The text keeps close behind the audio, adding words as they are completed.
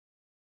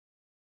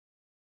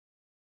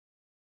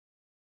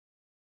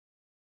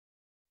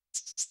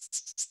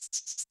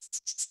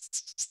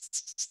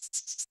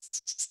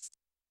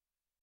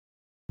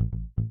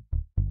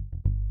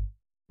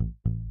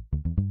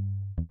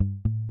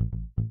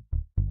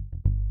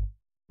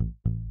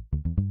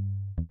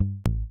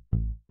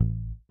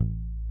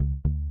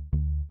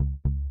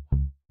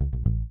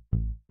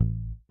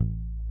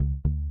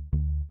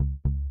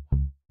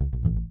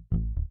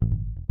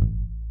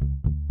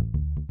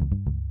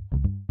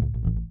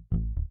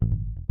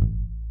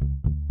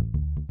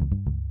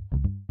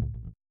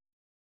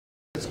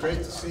It's great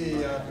to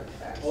see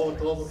all the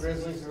Global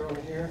Grizzlies are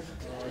over here.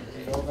 Do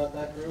you know about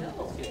that group?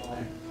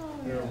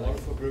 They're a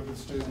wonderful group of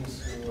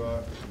students who,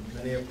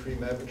 many are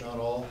pre-med, but not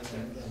all.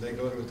 And they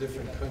go to a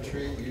different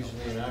country,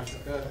 usually in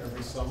Africa,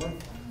 every summer,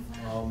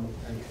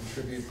 and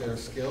contribute their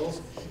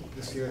skills.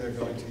 This year they're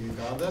going to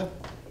Uganda,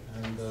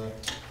 and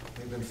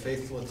they've been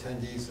faithful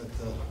attendees at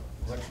the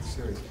lecture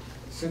series.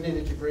 Sydney,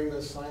 did you bring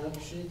the sign-up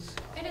sheets?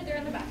 I did, they're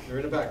in the back. They're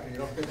in the back. You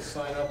don't forget to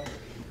sign up.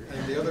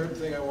 And the other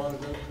thing I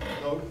wanted to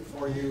note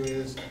for you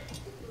is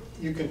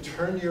you can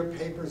turn your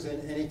papers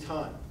in any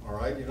time, all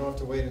right? You don't have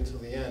to wait until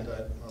the end.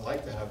 I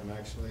like to have them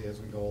actually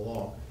as we go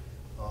along.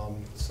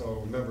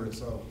 So remember,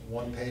 it's a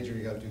one-pager.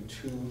 You got to do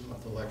 2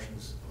 of the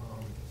lectures,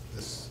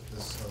 this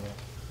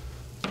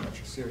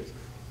lecture series.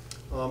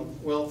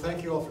 Well,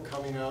 thank you all for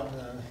coming out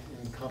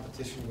in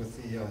competition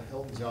with the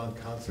Elton John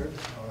concert.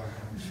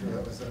 I'm sure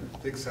that was a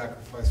big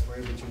sacrifice for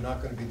you, but you're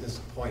not going to be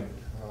disappointed.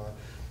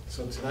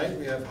 So tonight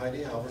we have Heidi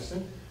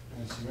Halverson,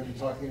 and she's going to be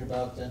talking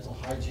about dental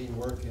hygiene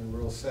work in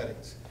rural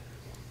settings.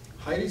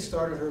 Heidi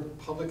started her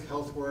public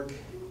health work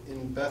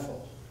in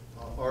Bethel,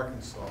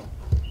 Arkansas,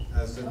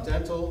 as a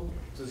dental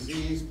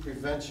disease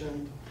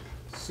prevention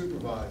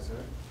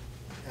supervisor.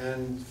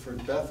 And for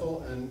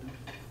Bethel and,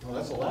 well,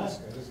 that's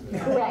Alaska, isn't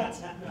it? Correct.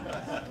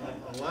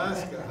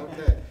 Alaska,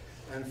 okay.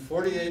 And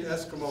 48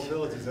 Eskimo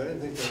villages. I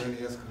didn't think there were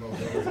any Eskimo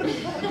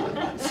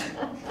villages.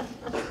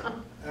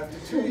 After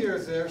 2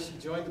 years there, she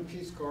joined the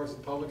Peace Corps as a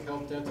public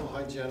health dental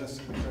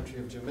hygienist in the country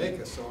of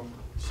Jamaica. So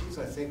she's,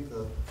 I think,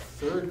 the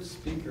 3rd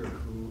speaker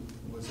who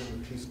was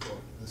in the Peace Corps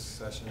this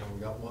session, and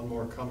we got one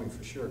more coming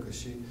for sure,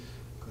 because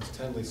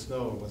Tenley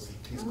Snow was the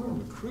Peace Corps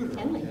recruiter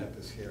on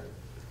campus here.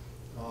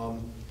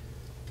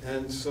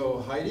 And so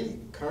Heidi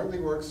currently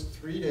works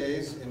 3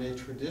 days in a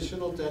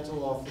traditional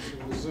dental office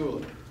in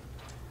Missoula.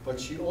 But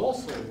she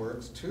also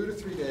works 2 to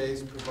 3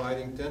 days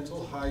providing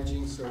dental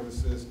hygiene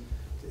services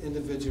to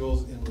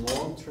individuals in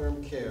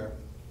long-term care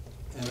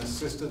and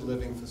assisted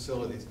living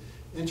facilities.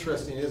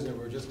 Interesting, isn't it? We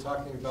were just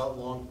talking about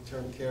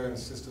long-term care and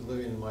assisted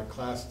living in my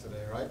class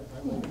today, right?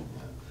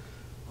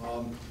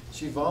 Yeah.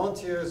 She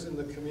volunteers in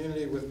the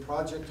community with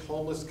Project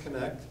Homeless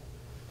Connect,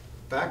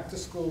 Back to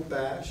School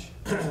Bash,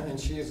 and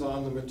she is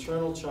on the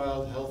Maternal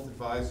Child Health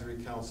Advisory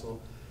Council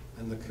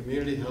and the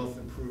Community Health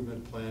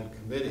Improvement Plan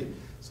Committee.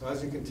 So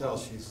as you can tell,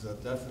 she's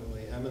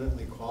definitely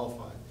eminently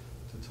qualified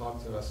to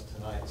talk to us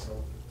tonight. So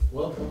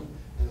welcome,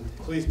 and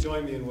please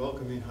join me in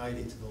welcoming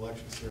Heidi to the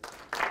lecture series.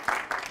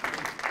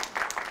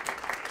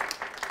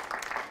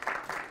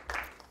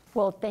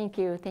 Well, thank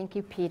you,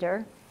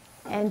 Peter.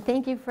 And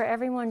thank you for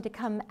everyone to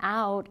come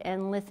out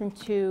and listen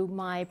to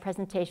my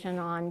presentation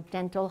on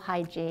dental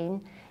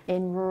hygiene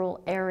in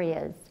rural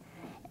areas.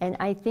 And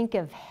I think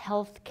of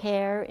health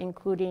care,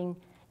 including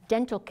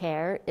dental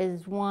care,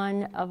 is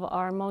one of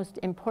our most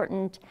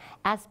important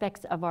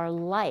aspects of our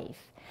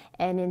life.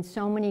 And in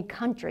so many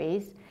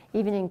countries,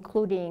 even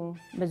including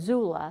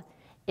Missoula,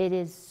 it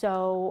is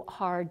so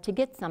hard to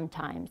get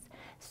sometimes.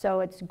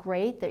 So it's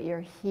great that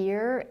you're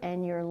here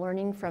and you're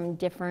learning from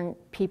different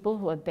people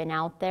who have been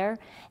out there,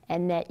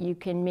 and that you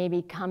can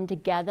maybe come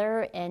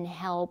together and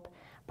help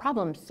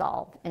problem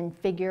solve and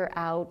figure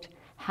out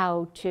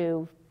how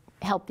to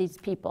help these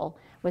people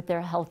with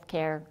their health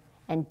care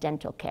and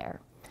dental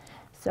care.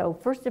 So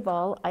first of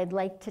all, I'd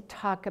like to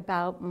talk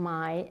about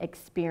my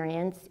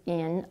experience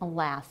in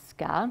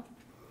Alaska.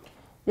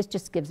 This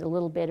just gives a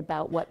little bit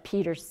about what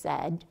Peter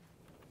said.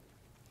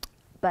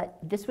 But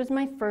this was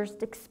my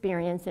first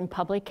experience in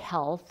public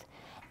health,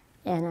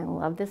 and I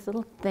love this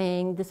little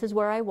thing. This is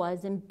where I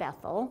was in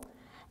Bethel,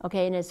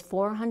 okay, and it's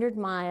 400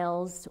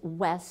 miles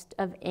west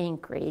of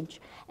Anchorage.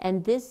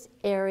 And this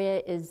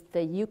area is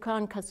the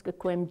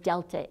Yukon-Kuskokwim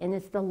Delta, and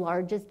it's the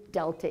largest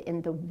delta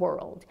in the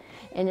world.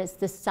 And it's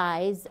the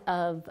size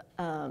of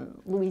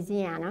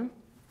Louisiana,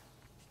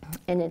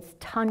 and it's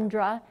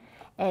tundra.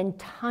 And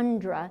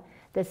tundra,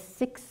 the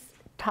 6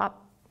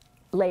 top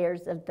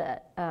layers of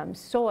the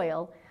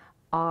soil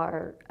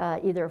are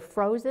either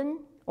frozen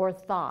or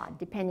thawed,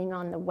 depending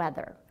on the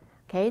weather.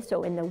 Okay,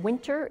 so in the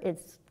winter,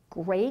 it's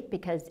great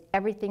because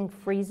everything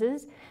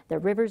freezes. The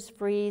rivers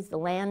freeze, the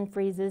land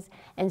freezes,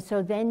 and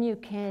so then you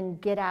can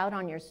get out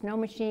on your snow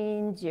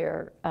machines,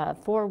 your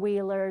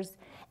four-wheelers,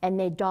 and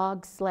they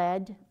dog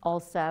sled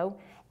also.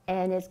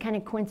 And it's kind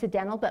of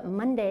coincidental, but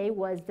Monday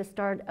was the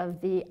start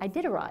of the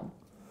Iditarod.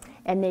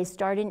 And they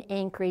start in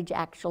Anchorage,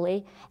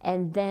 actually,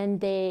 and then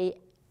they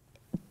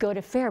go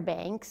to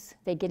Fairbanks.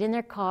 They get in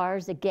their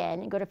cars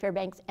again and go to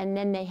Fairbanks, and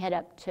then they head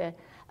up to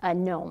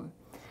Nome.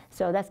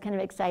 So that's kind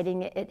of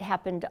exciting. It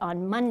happened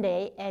on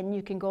Monday, and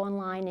you can go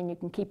online and you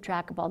can keep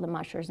track of all the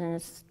mushers, and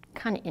it's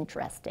kind of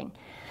interesting.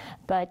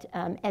 But,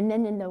 and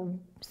then in the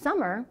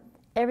summer,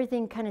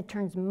 everything kind of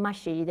turns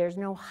mushy. There's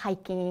no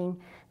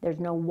hiking, there's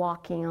no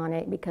walking on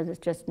it because it's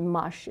just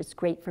mush. It's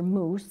great for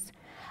moose.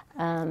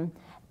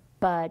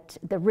 But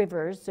the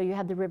rivers, so you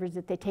have the rivers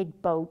that they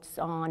take boats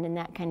on and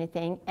that kind of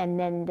thing, and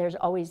then there's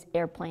always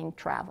airplane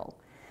travel.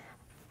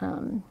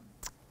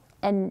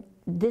 And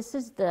this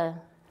is the,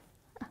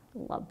 I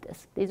love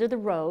this. These are the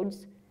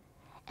roads.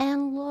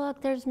 And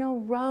look, there's no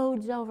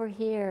roads over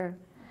here.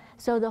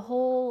 So the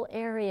whole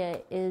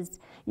area is,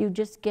 you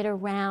just get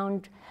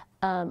around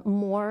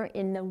more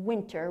in the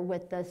winter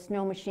with the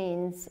snow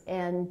machines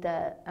and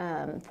the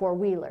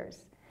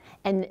four-wheelers.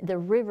 And the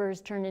rivers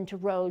turn into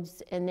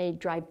roads and they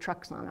drive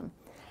trucks on them.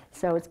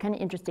 So it's kind of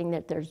interesting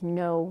that there's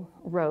no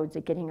roads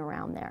getting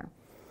around there.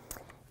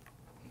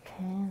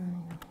 Okay,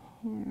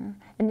 here.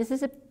 And this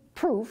is a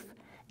proof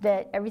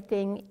that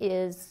everything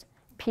is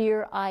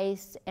pure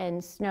ice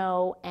and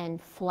snow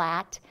and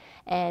flat,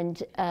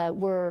 and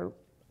we're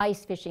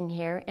ice fishing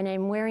here, and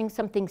I'm wearing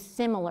something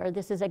similar.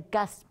 This is a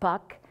gust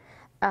puck.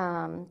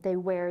 They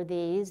wear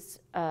these,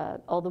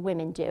 all the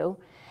women do,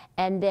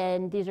 and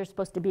then these are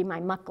supposed to be my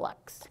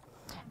mucklucks.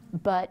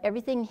 But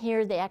everything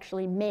here they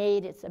actually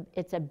made.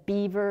 It's a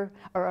beaver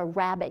or a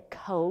rabbit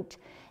coat,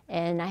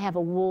 and I have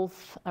a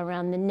wolf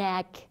around the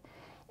neck,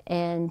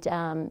 and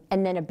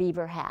then a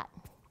beaver hat.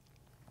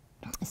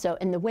 So,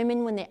 and the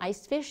women, when they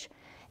ice fish,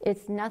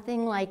 it's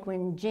nothing like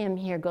when Jim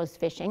here goes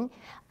fishing.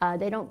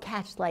 They don't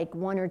catch like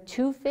 1 or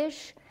 2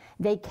 fish.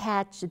 They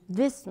catch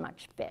this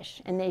much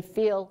fish, and they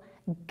fill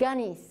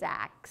gunny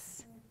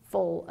sacks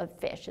full of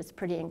fish. It's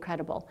pretty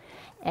incredible.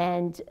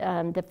 And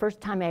the first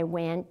time I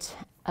went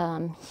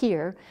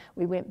here,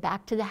 we went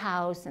back to the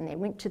house, and they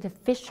went to the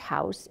fish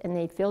house, and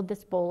they filled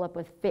this bowl up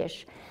with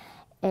fish.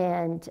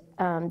 And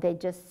they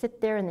just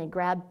sit there and they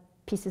grab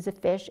pieces of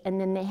fish, and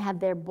then they have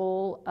their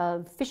bowl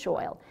of fish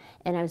oil.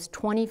 And I was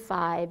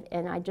 25,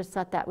 and I just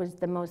thought that was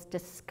the most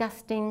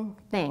disgusting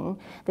thing,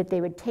 that they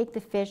would take the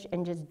fish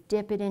and just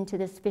dip it into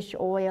this fish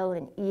oil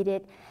and eat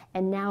it.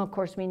 And now, of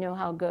course, we know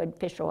how good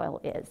fish oil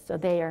is. So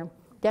they are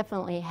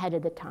definitely ahead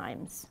of the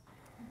times.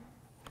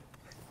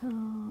 So,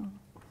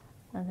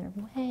 other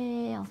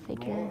way, I'll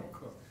figure.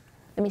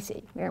 Let me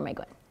see, where am I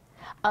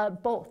going?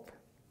 Both.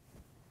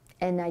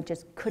 And I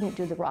just couldn't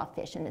do the raw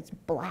fish, and it's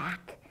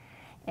black.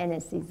 And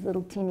it's these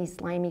little teeny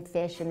slimy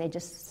fish, and they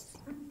just,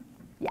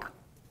 yeah,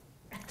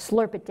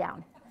 slurp it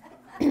down.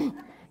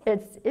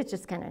 It's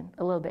just kind of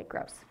a little bit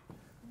gross.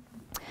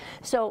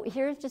 So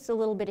here's just a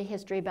little bit of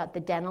history about the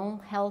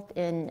dental health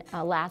in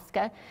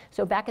Alaska.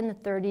 So back in the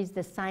 30s,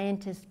 the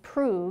scientists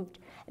proved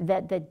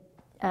that the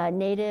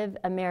Native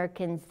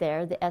Americans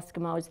there, the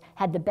Eskimos,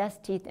 had the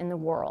best teeth in the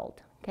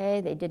world.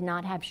 Okay, they did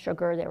not have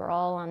sugar. They were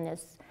all on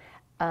this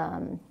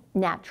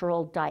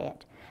natural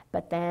diet.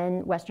 But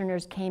then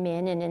Westerners came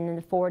in, and in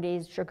the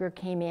 40s, sugar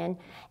came in,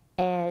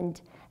 and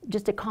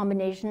just a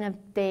combination of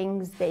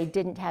things. They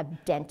didn't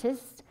have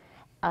dentists.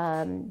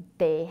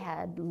 They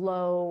had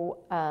low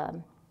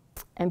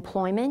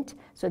employment,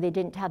 so they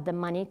didn't have the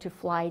money to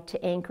fly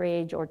to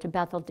Anchorage or to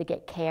Bethel to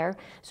get care.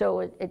 So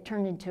it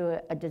turned into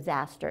a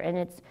disaster.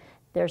 And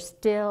there's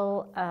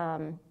still,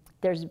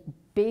 there's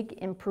big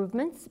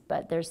improvements,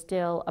 but there's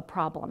still a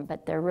problem.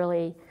 But they're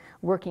really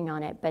working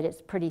on it, but it's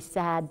pretty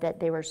sad that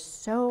they were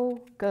so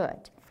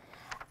good.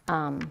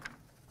 And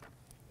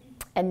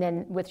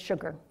then with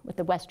sugar, with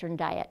the Western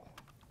diet.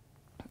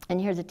 And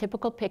here's a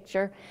typical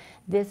picture.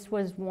 This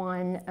was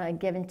one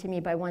given to me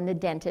by one of the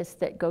dentists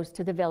that goes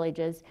to the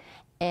villages.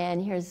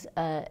 And here's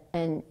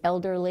an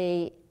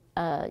elderly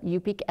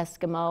Yupik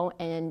Eskimo,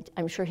 and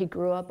I'm sure he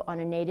grew up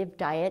on a native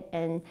diet,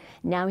 and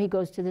now he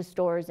goes to the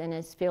stores and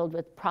is filled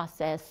with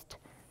processed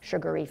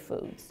sugary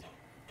foods.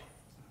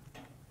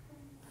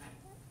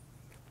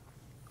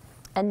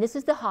 And this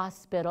is the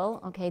hospital.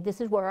 Okay,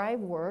 this is where I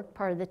work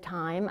part of the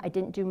time. I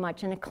didn't do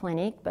much in a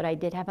clinic, but I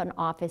did have an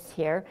office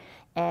here.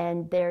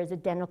 And there's a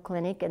dental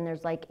clinic, and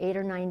there's like 8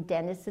 or 9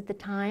 dentists at the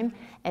time,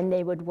 and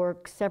they would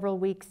work several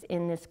weeks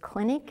in this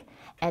clinic,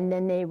 and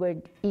then they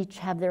would each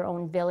have their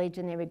own village,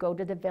 and they would go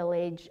to the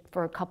village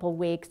for a couple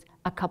weeks,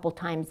 a couple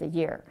times a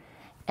year.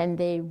 And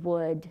they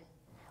would,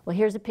 well,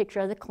 here's a picture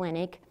of the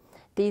clinic.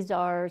 These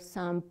are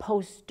some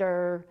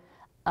poster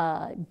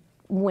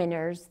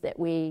winners that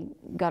we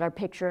got our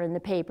picture in the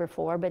paper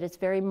for, but it's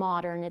very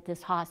modern at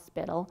this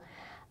hospital.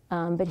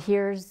 But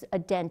here's a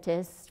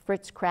dentist,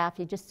 Fritz Kraft.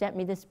 He just sent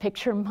me this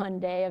picture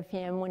Monday of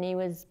him when he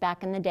was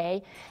back in the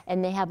day.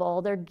 And they have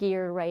all their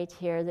gear right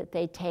here that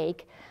they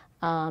take.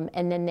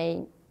 And then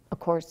they, of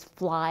course,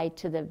 fly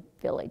to the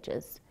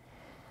villages.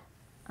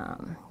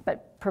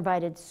 But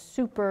provided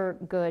super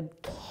good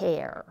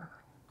care.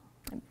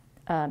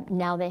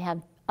 Now they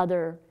have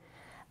other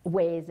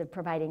ways of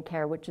providing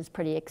care, which is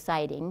pretty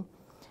exciting.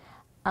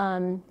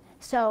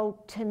 So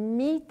to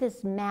meet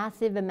this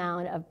massive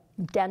amount of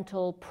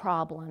dental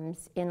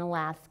problems in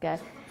Alaska,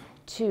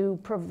 to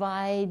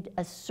provide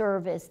a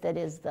service that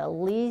is the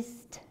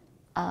least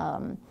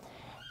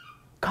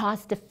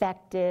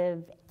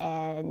cost-effective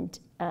and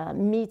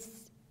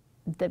meets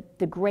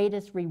the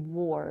greatest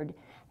reward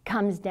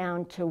comes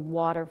down to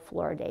water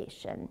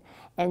fluoridation.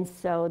 And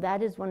so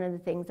that is one of the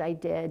things I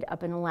did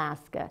up in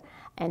Alaska.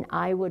 And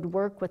I would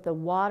work with the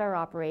water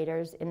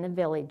operators in the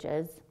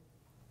villages,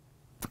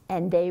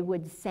 and they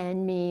would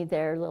send me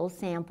their little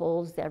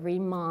samples every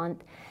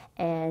month,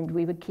 and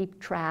we would keep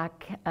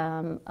track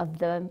of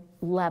the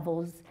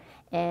levels.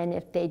 And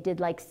if they did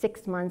like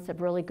 6 months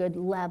of really good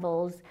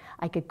levels,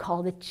 I could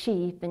call the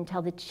chief and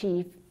tell the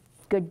chief,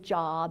 good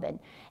job,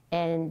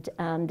 and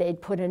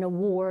they'd put an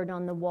award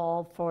on the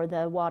wall for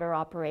the water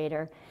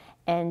operator.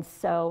 And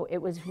so it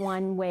was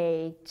one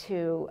way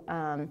to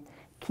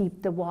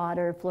keep the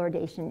water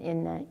fluoridation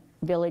in the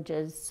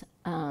villages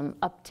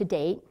up to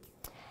date.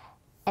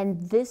 And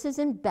this is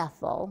in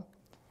Bethel,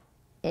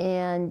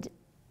 and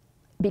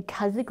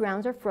because the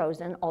grounds are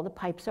frozen, all the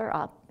pipes are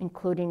up,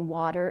 including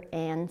water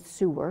and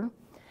sewer.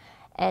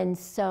 And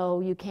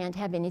so you can't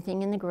have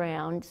anything in the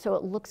ground. So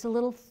it looks a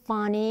little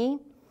funny.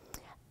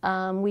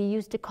 We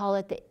used to call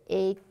it the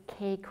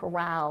AK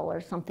Corral or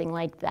something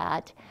like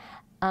that.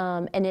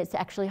 And it's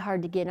actually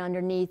hard to get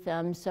underneath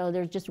them. So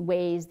there's just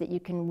ways that you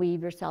can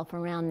weave yourself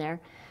around there.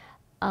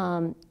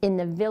 In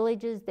the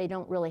villages, they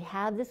don't really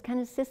have this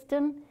kind of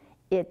system.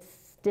 It's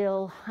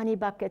still honey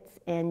buckets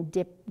and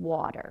dip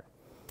water.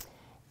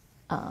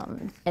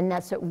 And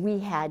that's what we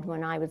had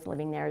when I was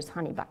living there, is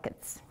honey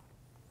buckets.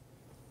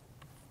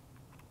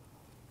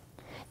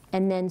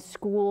 And then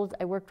schools,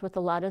 I worked with a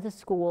lot of the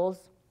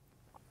schools,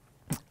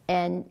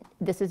 and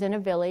this is in a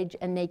village,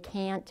 and they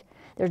can't,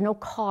 there's no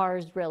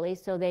cars really,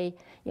 so they,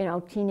 you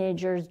know,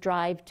 teenagers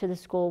drive to the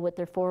school with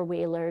their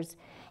four-wheelers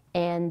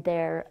and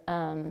their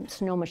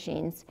snow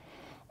machines.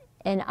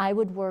 And I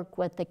would work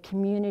with the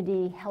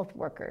community health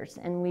workers,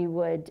 and we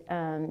would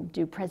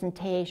do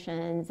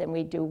presentations, and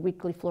we'd do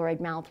weekly fluoride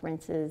mouth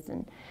rinses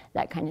and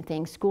that kind of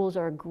thing. Schools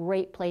are a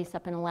great place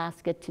up in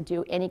Alaska to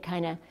do any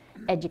kind of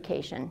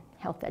education,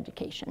 health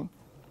education.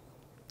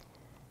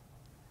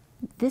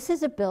 This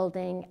is a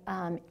building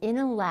in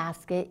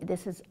Alaska.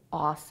 This is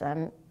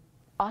awesome.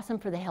 Awesome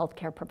for the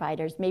healthcare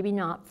providers, maybe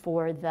not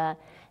for the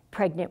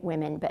pregnant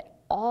women, but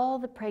all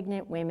the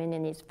pregnant women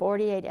in these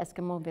 48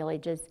 Eskimo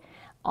villages,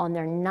 on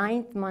their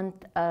 9th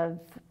month of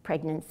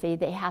pregnancy,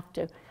 they have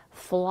to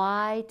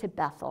fly to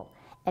Bethel,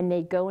 and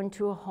they go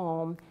into a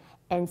home.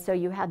 And so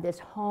you have this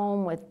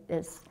home with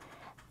this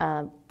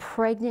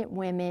pregnant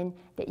women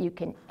that you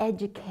can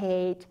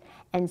educate.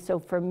 And so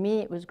for me,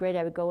 it was great.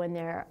 I would go in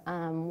there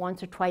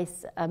once or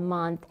twice a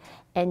month,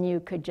 and you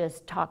could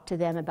just talk to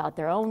them about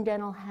their own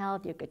dental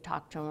health. You could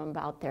talk to them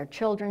about their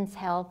children's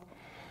health.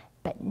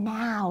 But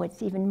now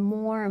it's even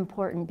more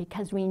important,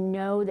 because we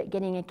know that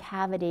getting a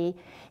cavity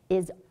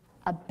is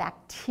a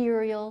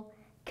bacterial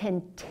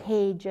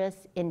contagious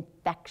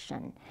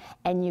infection,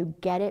 and you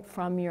get it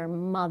from your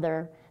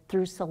mother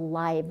through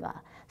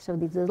saliva. So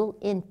these little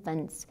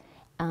infants,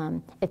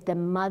 if the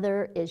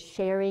mother is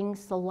sharing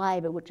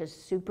saliva, which is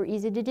super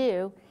easy to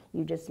do,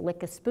 you just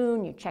lick a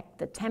spoon, you check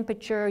the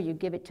temperature, you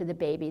give it to the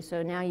baby.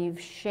 So now you've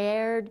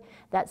shared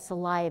that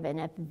saliva, and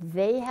if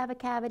they have a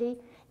cavity,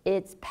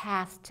 it's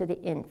passed to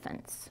the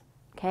infants.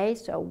 Okay,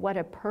 so what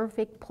a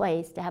perfect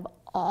place to have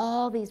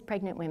all these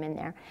pregnant women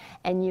there,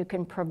 and you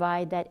can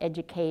provide that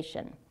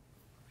education.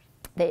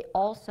 They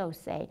also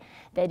say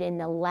that in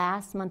the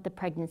last month of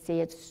pregnancy,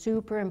 it's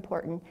super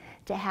important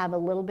to have a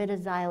little bit of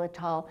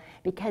xylitol,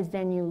 because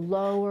then you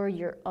lower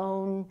your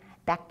own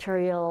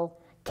bacterial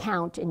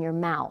count in your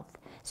mouth.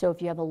 So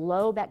if you have a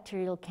low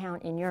bacterial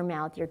count in your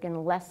mouth, you're going to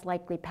less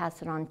likely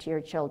pass it on to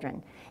your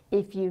children.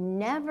 If you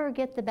never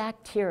get the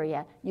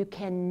bacteria, you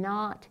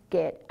cannot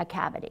get a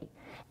cavity.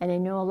 And I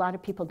know a lot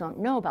of people don't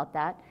know about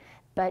that,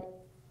 but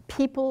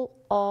people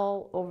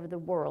all over the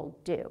world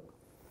do.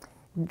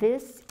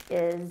 This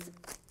is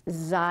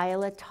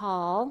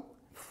xylitol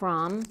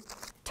from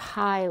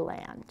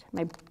Thailand.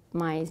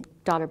 My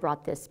daughter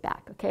brought this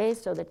back, okay?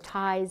 So the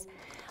Thais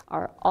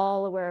are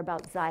all aware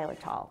about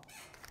xylitol.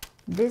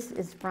 This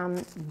is from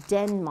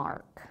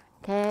Denmark,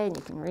 okay? And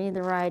you can read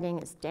the writing,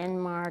 it's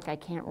Denmark. I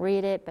can't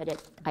read it,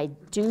 but I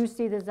do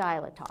see the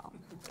xylitol,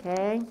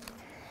 okay?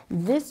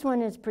 This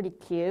one is pretty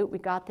cute. We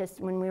got this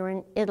when we were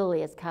in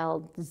Italy. It's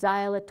called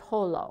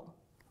xylitolo,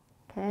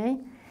 okay?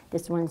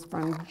 This one's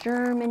from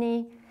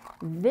Germany.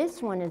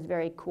 This one is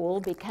very cool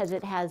because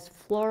it has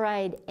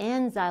fluoride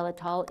and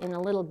xylitol in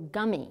a little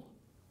gummy.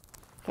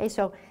 Okay,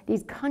 so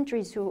these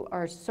countries who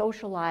are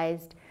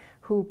socialized,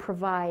 who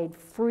provide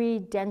free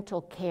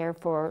dental care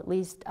for at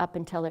least up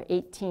until they're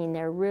 18,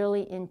 they're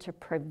really into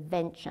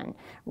prevention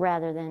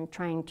rather than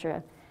trying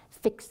to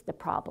fix the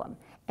problem.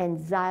 And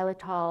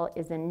xylitol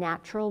is a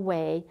natural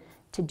way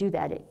to do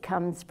that. It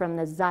comes from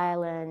the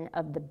xylem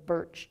of the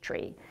birch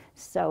tree.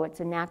 So it's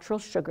a natural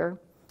sugar,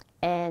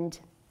 and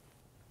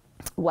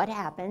what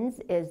happens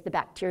is the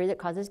bacteria that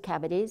causes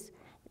cavities,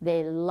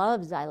 they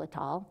love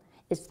xylitol.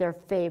 It's their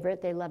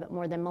favorite. They love it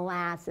more than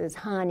molasses,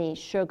 honey,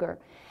 sugar.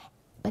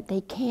 But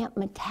they can't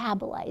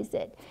metabolize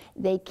it.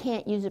 They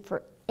can't use it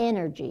for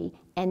energy,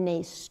 and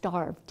they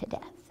starve to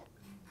death.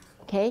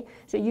 Okay,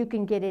 so you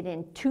can get it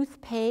in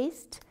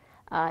toothpaste,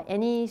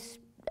 any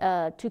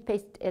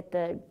toothpaste at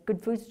the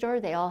good food store,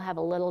 they all have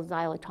a little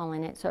xylitol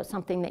in it, so it's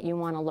something that you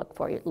want to look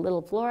for. A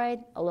little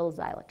fluoride, a little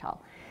xylitol.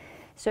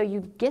 So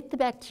you get the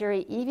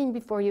bacteria even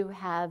before you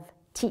have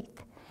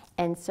teeth.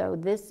 And so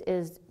this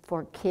is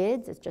for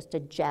kids, it's just a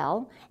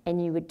gel,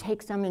 and you would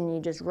take some and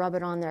you just rub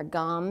it on their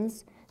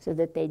gums so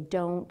that they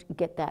don't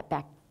get that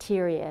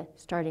bacteria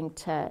starting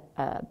to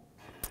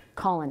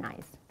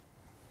colonize.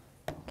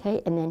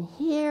 Okay, and then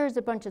here's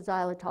a bunch of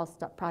xylitol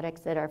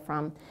products that are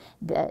from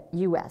the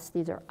US.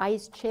 These are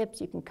ice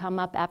chips. You can come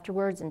up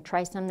afterwards and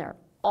try some. They're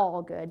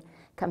all good.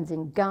 Comes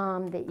in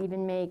gum. They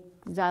even make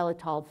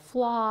xylitol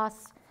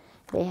floss.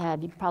 They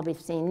have, you've probably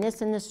seen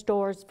this in the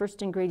stores,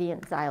 first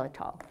ingredient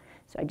xylitol.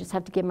 So I just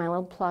have to give my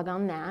little plug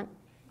on that.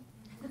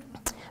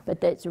 But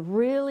that's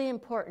really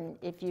important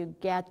if you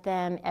get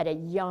them at a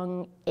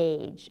young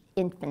age,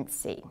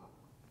 infancy.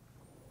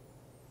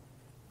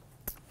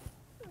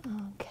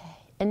 Okay.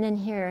 And then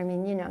here, I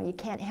mean, you know, you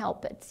can't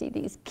help but see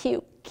these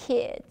cute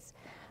kids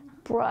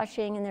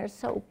brushing, and they're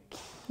so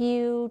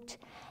cute.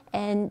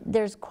 And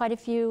there's quite a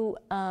few,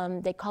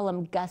 they call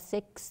them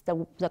gussics,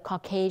 the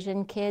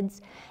Caucasian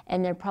kids,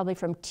 and they're probably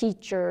from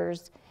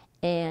teachers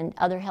and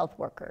other health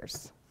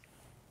workers.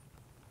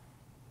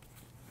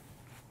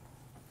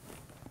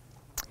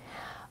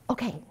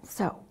 Okay,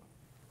 so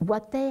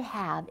what they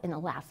have in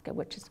Alaska,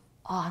 which is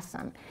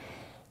awesome,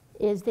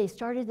 is they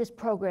started this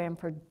program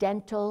for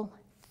dental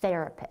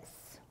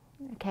therapists,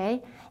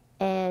 okay?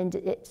 And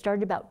it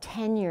started about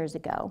 10 years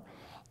ago.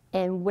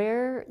 And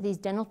where these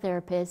dental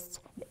therapists,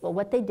 well,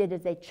 what they did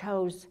is they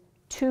chose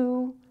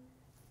 2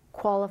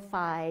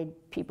 qualified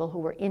people who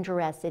were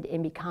interested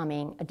in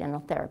becoming a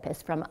dental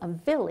therapist from a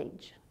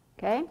village,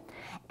 okay?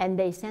 And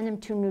they sent them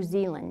to New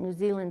Zealand. New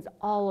Zealand's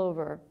all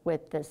over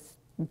with this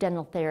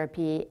dental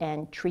therapy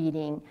and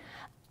treating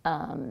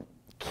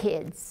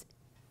kids.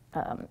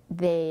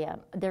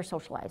 They're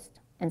socialized,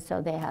 and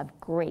so they have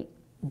great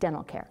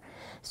dental care.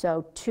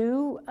 So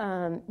 2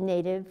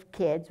 native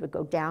kids would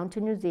go down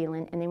to New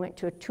Zealand, and they went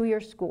to a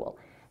 2-year school.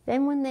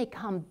 Then when they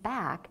come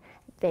back,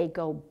 they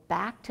go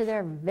back to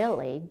their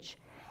village,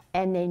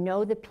 and they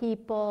know the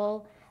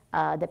people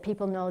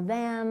know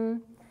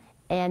them,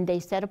 and they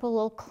set up a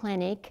little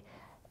clinic.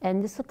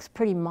 And this looks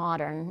pretty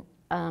modern.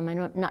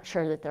 I'm not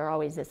sure that they're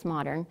always this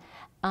modern.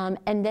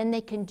 And then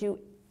they can do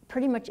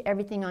pretty much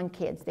everything on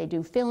kids. They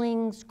do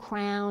fillings,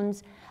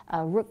 crowns,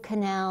 root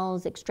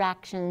canals,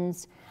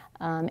 extractions,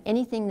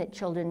 anything that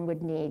children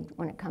would need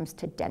when it comes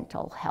to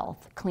dental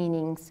health,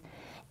 cleanings.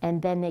 And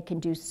then they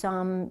can do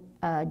some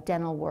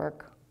dental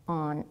work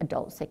on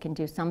adults. They can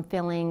do some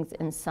fillings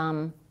and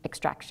some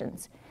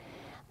extractions.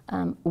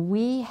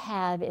 We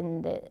have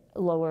in the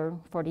lower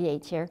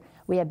 48 here,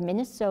 we have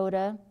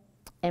Minnesota,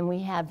 and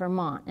we have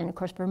Vermont. And of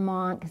course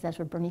Vermont, because that's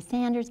where Bernie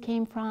Sanders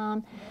came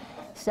from.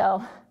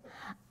 So,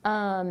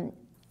 and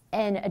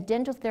a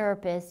dental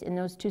therapist in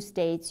those 2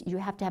 states, you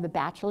have to have a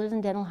bachelor's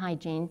in dental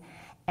hygiene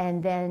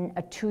and then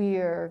a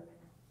 2-year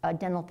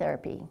dental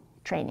therapy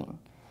training.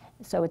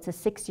 So it's a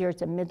 6-year,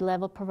 it's a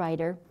mid-level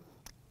provider,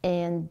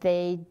 and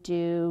they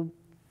do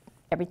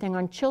everything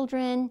on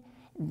children.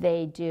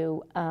 They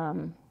do,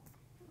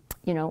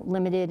 you know,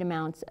 limited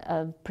amounts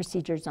of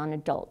procedures on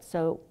adults.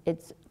 So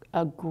it's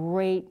a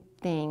great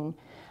thing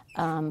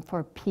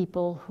for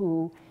people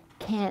who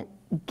can't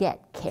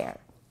get care.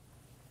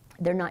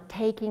 They're not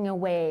taking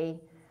away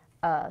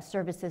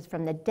services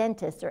from the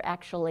dentist. They're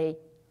actually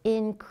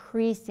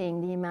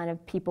increasing the amount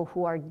of people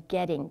who are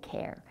getting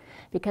care.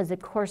 Because of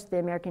course the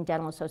American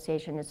Dental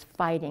Association is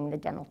fighting the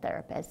dental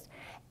therapists,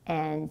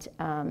 and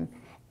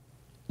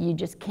you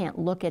just can't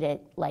look at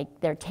it like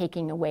they're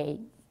taking away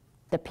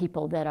the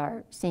people that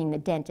are seeing the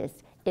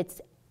dentist.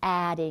 It's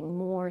adding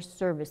more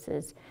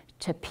services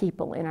to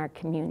people in our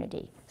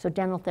community. So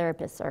dental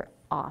therapists are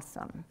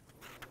awesome.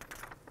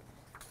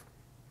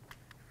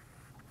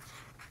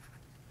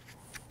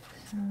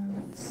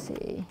 Let's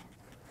see.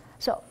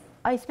 So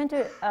I spent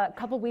a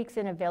couple weeks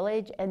in a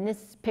village, and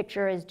this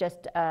picture is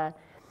just a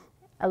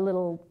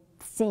little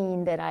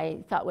scene that I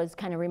thought was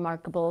kind of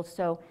remarkable.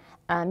 So,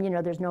 you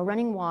know, there's no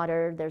running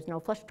water, there's no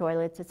flush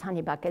toilets, it's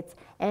honey buckets,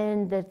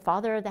 and the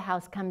father of the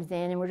house comes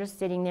in, and we're just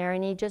sitting there,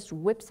 and he just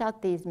whips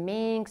out these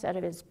minks out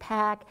of his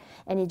pack,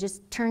 and he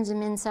just turns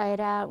them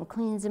inside out and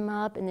cleans them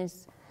up, and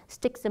just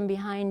sticks them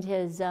behind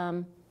his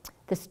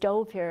the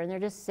stove here, and they're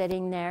just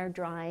sitting there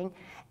drying.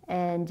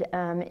 And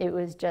it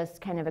was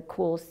just kind of a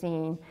cool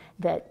scene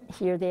that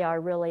here they are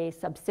really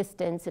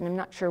subsistence, and I'm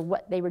not sure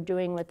what they were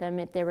doing with them,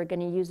 if they were going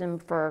to use them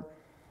for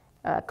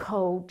a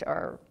coat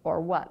or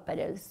what, but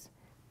it was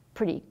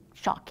pretty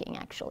shocking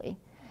actually,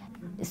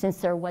 since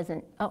there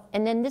wasn't, oh,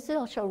 and then this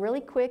I'll show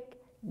really quick.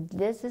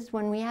 This is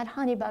when we had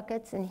honey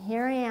buckets, and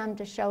here I am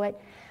to show it.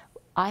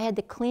 I had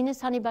the cleanest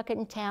honey bucket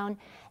in town,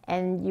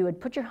 and you would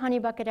put your honey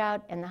bucket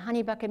out, and the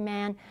honey bucket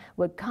man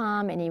would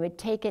come, and he would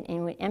take it, and he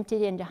would empty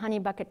it into honey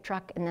bucket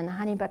truck, and then the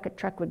honey bucket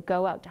truck would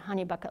go out to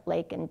Honey Bucket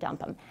Lake and dump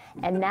them.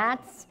 And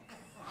that's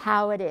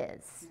how it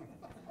is.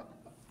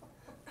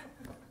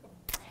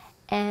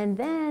 And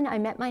then I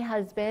met my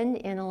husband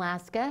in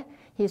Alaska.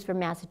 He's from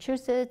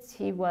Massachusetts.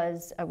 He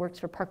works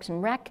for Parks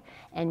and Rec,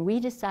 and we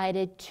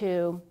decided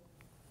to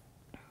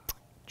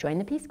join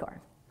the Peace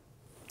Corps.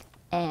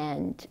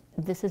 And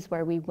this is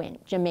where we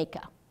went,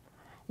 Jamaica.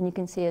 And you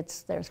can see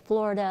there's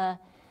Florida,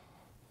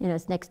 you know,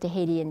 it's next to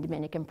Haiti and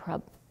Dominican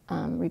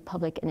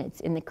Republic, and it's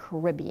in the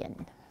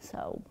Caribbean.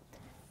 So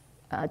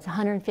it's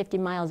 150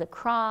 miles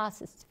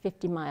across, it's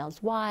 50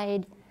 miles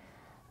wide.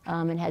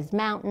 It has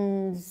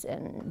mountains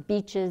and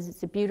beaches.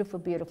 It's a beautiful,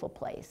 beautiful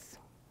place.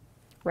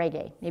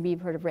 Reggae, maybe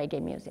you've heard of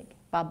reggae music,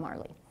 Bob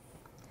Marley.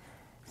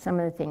 Some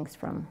of the things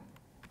from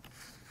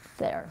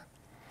there.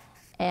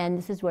 And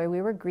this is where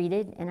we were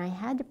greeted, and I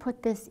had to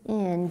put this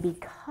in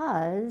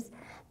because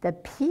the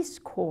Peace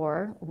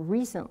Corps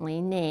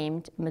recently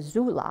named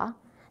Missoula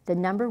the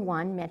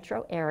 #1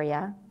 metro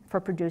area for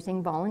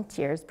producing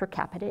volunteers per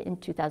capita in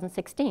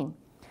 2016.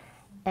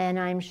 And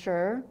I'm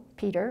sure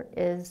Peter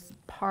is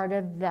part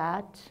of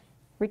that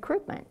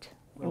recruitment.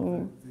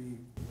 Well,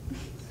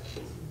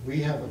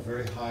 we have a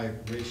very high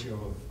ratio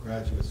of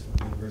graduates from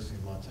the University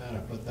of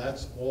Montana, but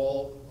that's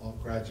all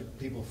of graduate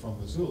people from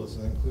Missoula, so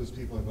that includes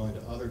people who are going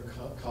to other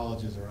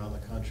colleges around the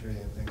country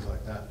and things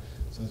like that.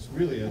 So it's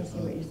really a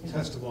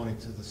testimony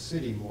to the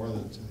city more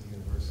than to the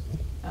university.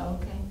 Oh,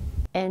 okay.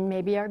 And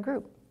maybe our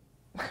group.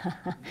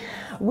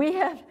 We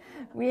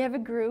have a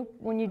group.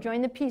 When you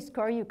join the Peace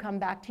Corps, you come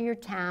back to your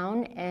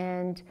town,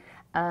 and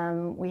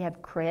we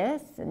have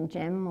Chris and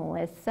Jim,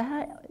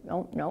 Melissa,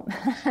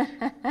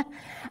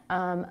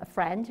 a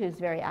friend who's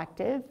very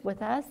active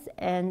with us.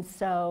 And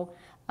so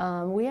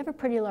we have a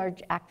pretty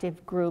large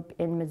active group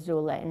in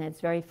Missoula, and it's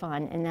very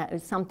fun. And that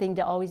is something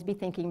to always be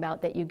thinking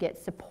about, that you get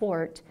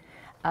support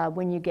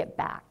when you get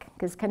back,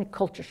 because it's kind of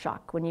culture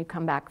shock when you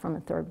come back from a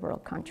third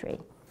world country.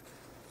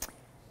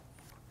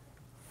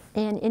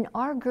 And in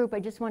our group,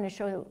 I just want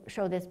to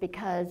show this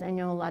because I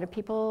know a lot of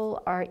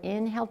people are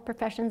in health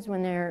professions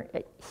when they're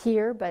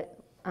here, but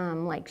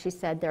like she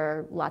said, there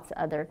are lots of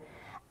other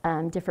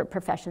different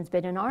professions.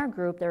 But in our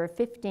group, there were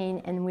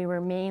 15, and we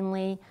were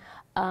mainly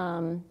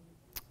in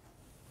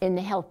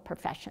the health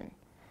profession.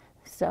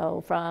 So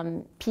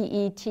from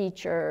PE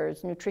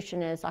teachers,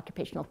 nutritionists,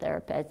 occupational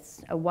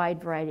therapists, a wide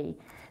variety.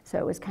 So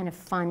it was kind of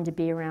fun to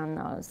be around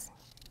those.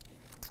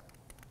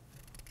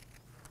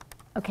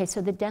 Okay,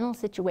 so the dental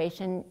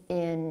situation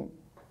in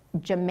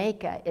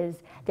Jamaica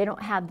is they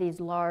don't have these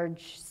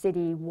large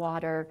city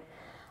water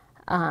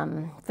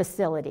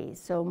facilities.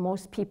 So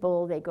most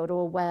people, they go to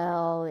a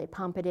well, they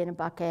pump it in a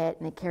bucket,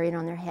 and they carry it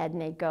on their head, and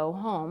they go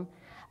home.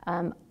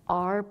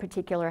 Our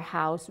particular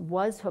house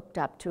was hooked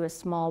up to a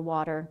small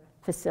water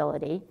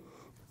facility,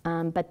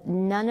 but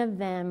none of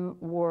them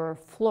were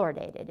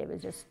fluoridated. It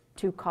was just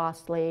too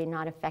costly,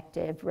 not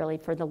effective really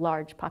for the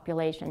large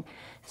population.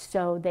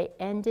 So they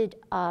ended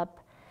up,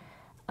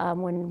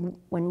 when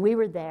we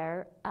were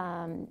there,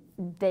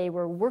 they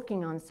were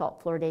working on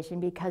salt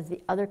fluoridation because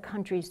the other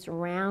countries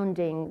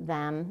surrounding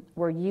them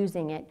were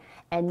using it,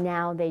 and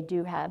now they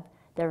do have,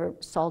 their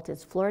salt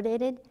is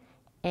fluoridated,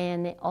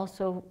 and they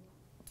also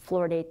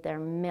fluoridate their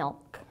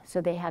milk. So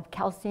they have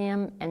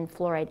calcium and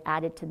fluoride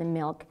added to the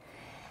milk.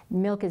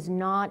 Milk is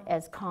not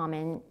as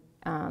common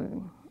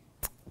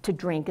to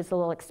drink. It's a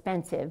little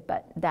expensive,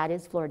 but that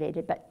is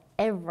fluoridated, but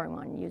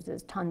everyone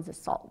uses tons of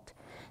salt.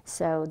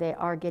 So they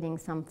are getting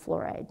some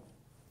fluoride.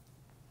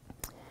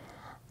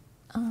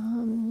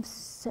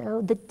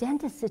 So the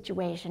dentist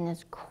situation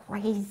is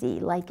crazy.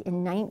 Like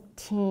in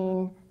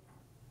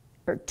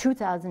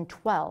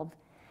 2012,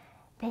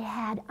 they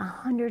had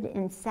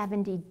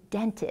 170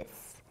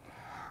 dentists.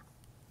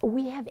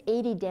 We have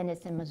 80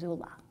 dentists in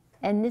Missoula.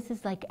 And this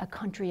is like a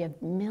country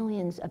of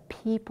millions of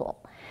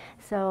people.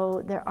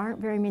 So there aren't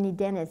very many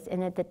dentists.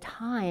 And at the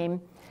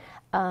time,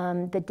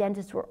 the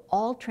dentists were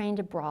all trained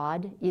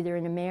abroad, either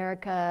in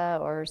America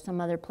or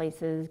some other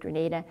places,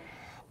 Grenada.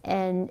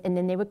 And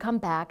then they would come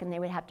back and they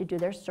would have to do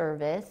their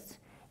service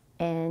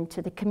and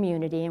to the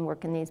community and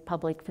work in these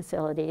public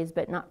facilities,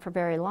 but not for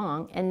very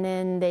long. And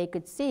then they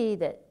could see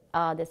that,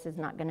 this is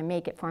not gonna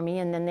make it for me,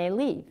 and then they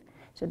leave.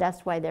 So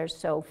that's why there's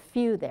so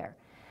few there.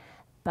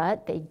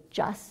 But they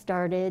just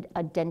started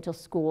a dental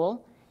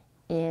school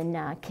in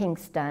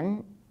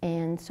Kingston,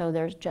 and so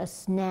they're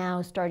just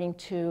now starting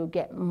to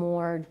get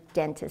more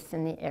dentists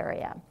in the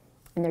area.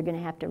 And they're gonna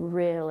have to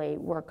really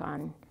work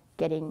on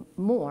getting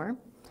more.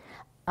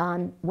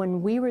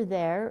 When we were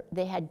there,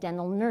 they had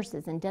dental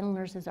nurses, and dental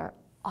nurses are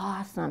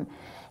awesome.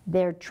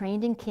 They're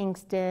trained in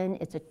Kingston.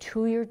 It's a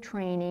 2-year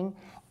training,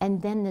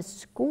 and then the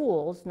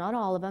schools, not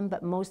all of them,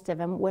 but most of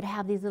them, would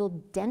have these little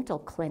dental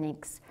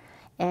clinics,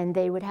 and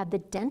they would have the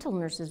dental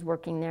nurses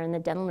working there, and the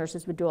dental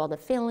nurses would do all the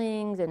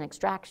fillings and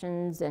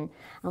extractions, and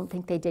I don't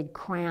think they did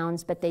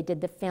crowns, but they did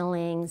the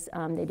fillings.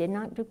 They did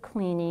not do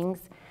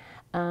cleanings,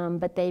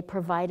 but they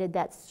provided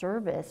that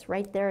service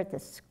right there at the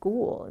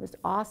school. It was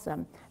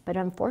awesome. But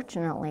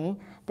unfortunately,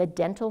 the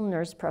dental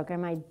nurse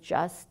program, I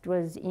just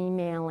was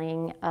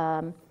emailing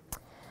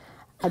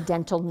a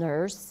dental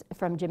nurse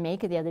from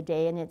Jamaica the other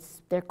day, and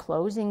they're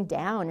closing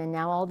down, and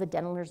now all the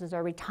dental nurses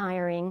are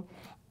retiring,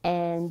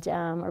 and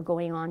are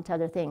going on to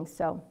other things.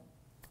 So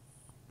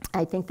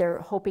I think they're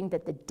hoping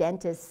that the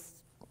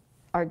dentists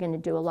are going to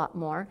do a lot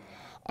more.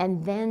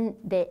 And then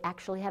they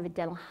actually have a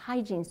dental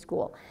hygiene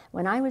school.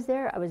 When I was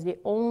there, I was the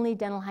only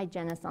dental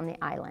hygienist on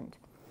the island.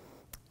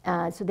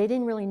 So they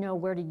didn't really know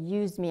where to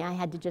use me. I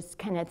had to just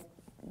kind of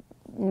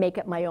make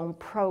up my own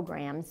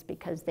programs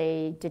because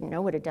they didn't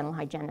know what a dental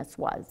hygienist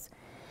was.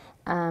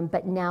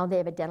 But now they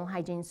have a dental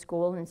hygiene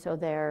school, and so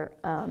they're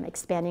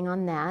expanding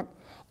on that.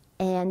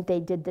 And they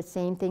did the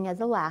same thing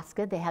as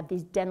Alaska. They have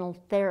these dental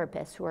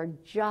therapists who are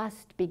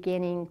just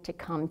beginning to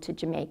come to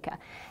Jamaica.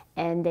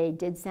 And they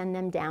did send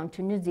them down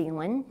to New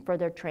Zealand for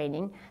their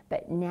training,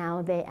 but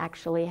now they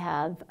actually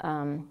have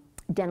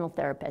dental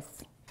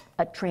therapists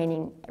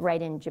training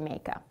right in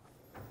Jamaica.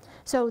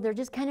 So they're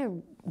just kind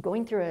of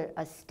going through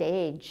a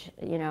stage,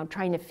 you know,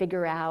 trying to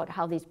figure out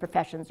how these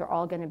professions are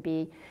all going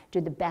to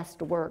do the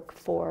best work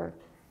for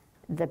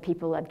the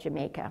people of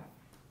Jamaica.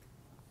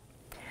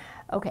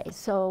 Okay,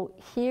 so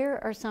here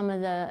are some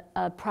of the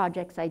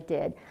projects I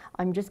did.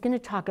 I'm just going to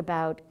talk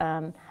about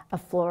a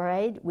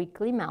fluoride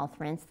weekly mouth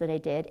rinse that I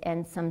did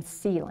and some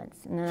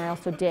sealants. And then I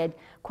also did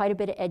quite a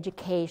bit of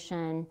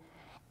education,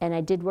 and I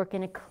did work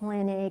in a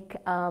clinic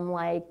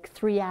like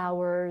 3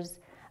 hours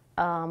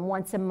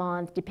once a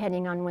month,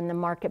 depending on when the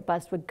market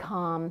bus would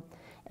come.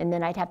 And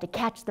then I'd have to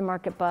catch the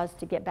market bus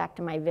to get back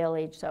to my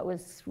village. So it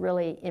was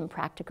really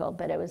impractical,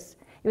 but it was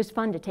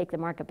fun to take the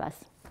market bus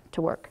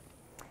to work.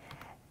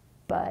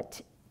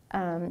 But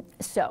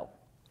so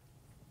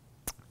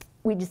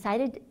we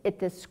decided at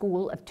the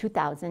school of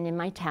 2000 in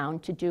my town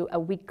to do a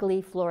weekly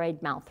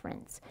fluoride mouth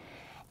rinse.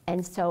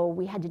 And so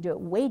we had to do it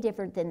way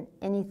different than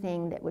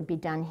anything that would be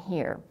done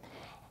here.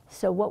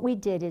 So what we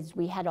did is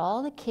we had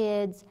all the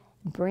kids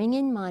bring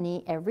in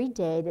money every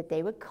day that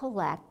they would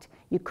collect.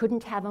 You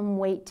couldn't have them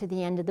wait to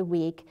the end of the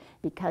week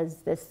because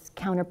this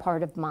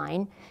counterpart of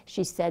mine,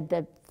 she said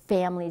the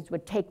families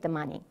would take the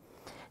money.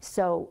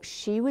 So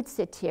she would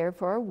sit here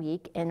for a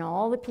week, and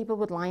all the people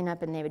would line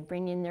up, and they would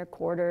bring in their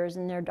quarters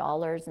and their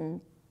dollars and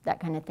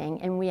that kind of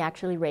thing. And we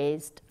actually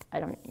raised,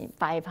 I don't know,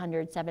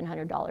 $500,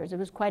 $700. It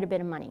was quite a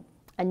bit of money,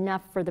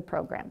 enough for the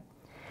program.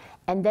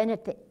 And then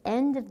at the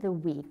end of the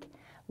week,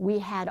 we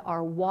had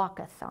our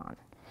walk-a-thon.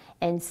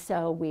 And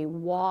so we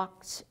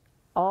walked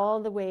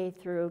all the way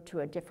through to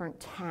a different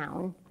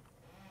town.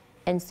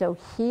 And so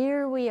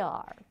here we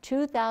are,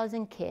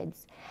 2,000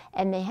 kids,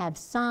 and they have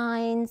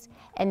signs,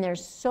 and they're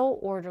so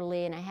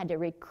orderly, and I had to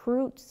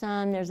recruit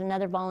some. There's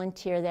another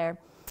volunteer there.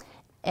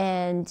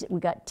 And we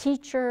got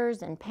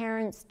teachers and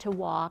parents to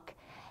walk,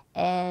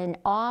 and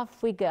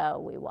off we go.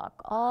 We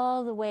walk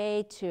all the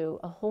way to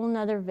a whole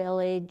nother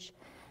village.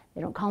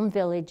 They don't call them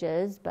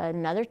villages, but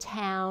another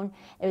town.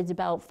 It was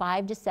about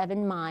 5 to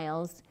 7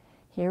 miles.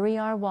 Here we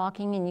are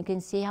walking, and you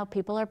can see how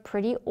people are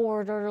pretty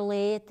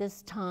orderly at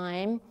this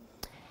time.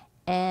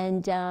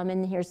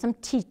 And here's some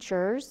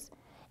teachers.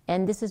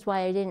 And this is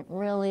why I didn't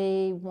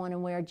really want to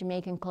wear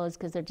Jamaican clothes,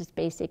 because they're just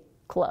basic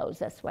clothes.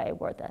 That's why I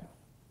wore the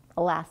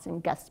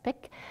Alaskan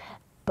Guspic.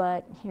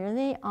 But here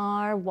they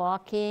are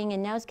walking,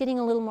 and now it's getting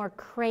a little more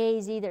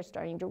crazy. They're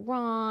starting to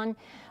run.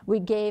 We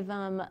gave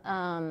them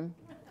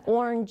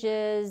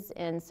oranges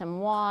and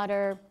some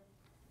water.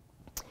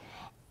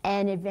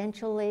 And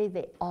eventually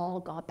they all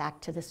got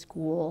back to the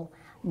school.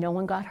 No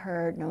one got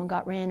hurt, no one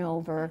got ran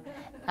over,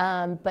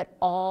 but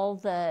all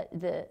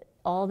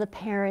the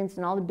parents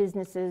and all the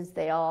businesses,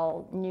 they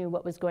all knew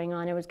what was going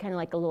on. It was kind of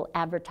like a little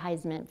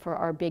advertisement for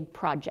our big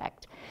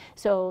project.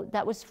 So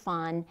that was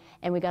fun,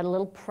 and we got a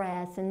little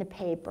press in the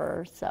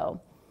paper, so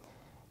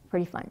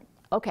pretty fun.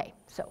 Okay,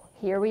 so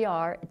here we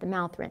are at the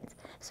mouth rinse.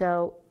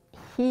 So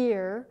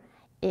here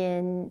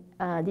in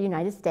the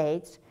United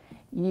States,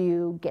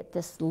 you get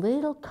this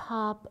little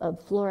cup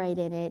of fluoride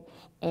in it,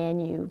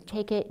 and you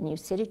take it and you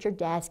sit at your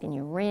desk and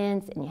you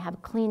rinse and you have a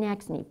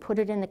Kleenex and you put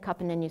it in the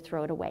cup and then you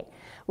throw it away.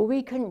 Well,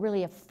 we couldn't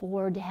really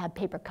afford to have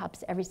paper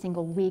cups every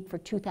single week for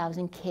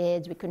 2,000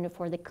 kids. We couldn't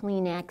afford the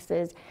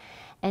Kleenexes.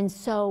 And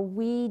so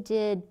we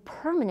did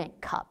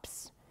permanent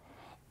cups.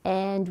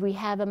 And we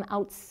have them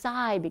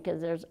outside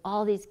because there's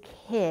all these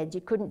kids.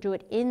 You couldn't do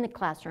it in the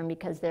classroom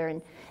because they're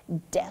in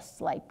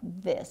desks like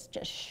this,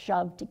 just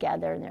shoved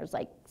together, and there's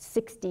like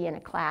 60 in a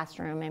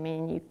classroom. I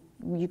mean,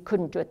 you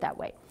couldn't do it that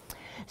way.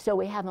 So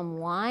we have them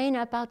line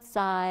up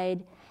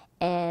outside,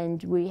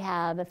 and we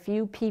have a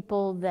few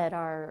people that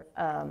are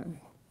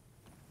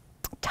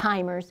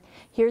timers.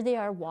 Here they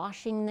are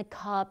washing the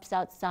cups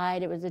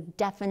outside. It was a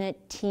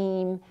definite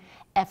team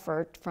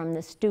effort from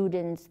the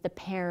students, the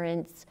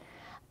parents,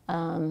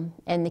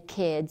 and the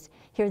kids.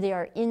 Here they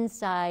are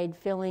inside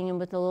filling in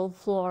with a little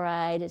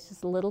fluoride. It's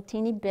just a little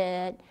teeny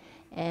bit,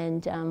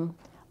 and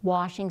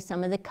washing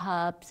some of the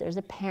cups. There's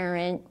a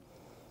parent.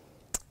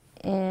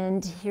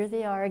 And here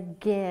they are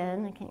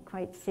again, I can't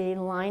quite see,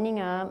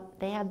 lining up.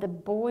 They have the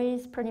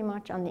boys pretty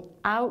much on the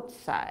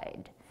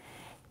outside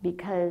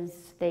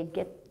because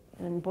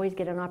when boys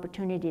get an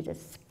opportunity to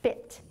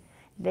spit,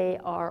 they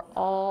are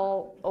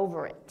all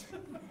over it.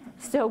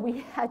 So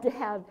we had to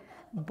have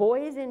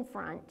boys in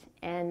front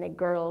and the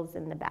girls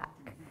in the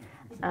back.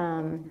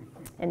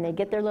 and they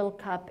get their little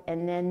cup,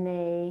 and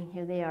then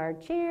here they are,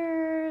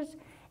 cheers.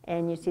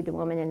 And you see the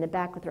woman in the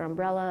back with her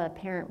umbrella, a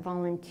parent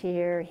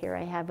volunteer. Here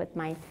I have with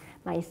my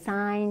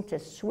sign to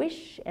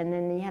swish, and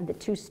then you have the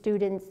two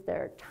students,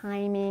 they're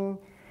timing,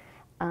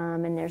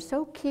 and they're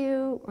so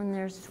cute when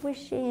they're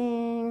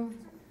swishing,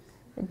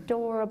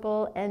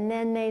 adorable, and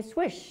then they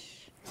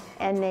swish,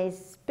 and they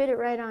spit it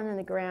right onto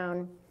the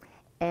ground,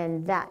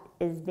 and that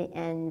is the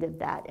end of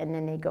that. And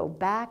then they go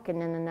back,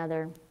 and then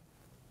another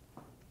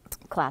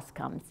class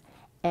comes,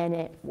 and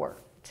it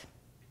worked.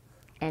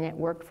 And it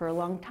worked for a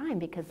long time,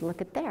 because look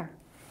at there.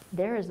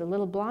 There is a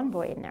little blonde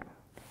boy in there,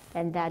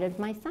 and that is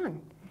my son.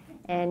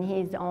 And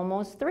he's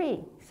almost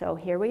 3. So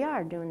here we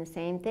are doing the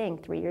same thing.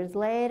 3 years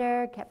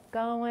later, kept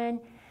going.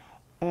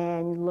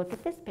 And look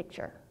at this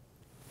picture.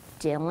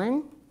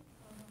 Dylan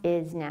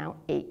is now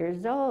 8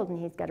 years old, and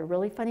he's got a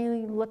really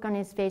funny look on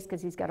his face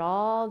because he's got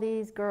all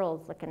these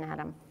girls looking at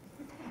him.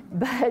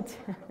 But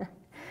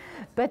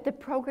the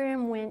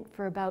program went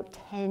for about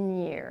 10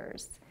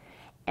 years.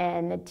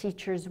 And the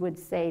teachers would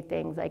say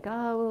things like,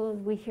 oh,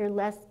 we hear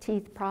less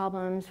teeth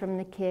problems from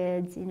the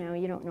kids. You know,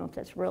 you don't know if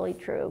that's really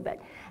true,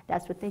 but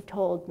that's what they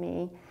told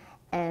me.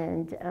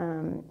 And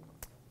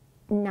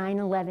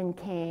 9/11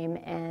 came,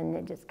 and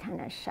it just kind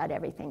of shut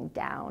everything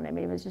down. I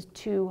mean, it was just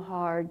too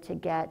hard to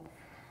get,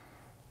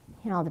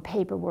 you know, all the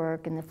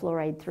paperwork and the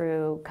fluoride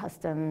through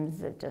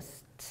customs. It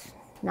just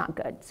not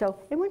good. So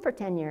it went for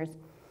 10 years.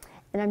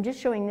 And I'm just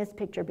showing this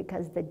picture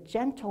because the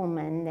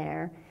gentleman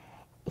there,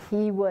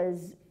 he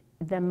was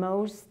the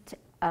most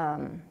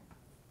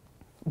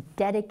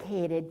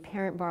dedicated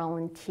parent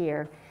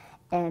volunteer,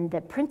 and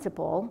the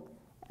principal,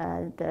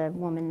 the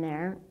woman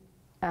there,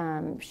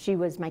 she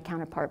was my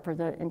counterpart for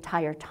the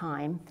entire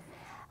time.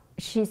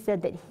 She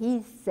said that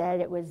he said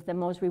it was the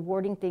most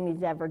rewarding thing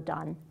he's ever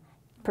done,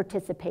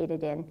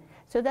 participated in.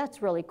 So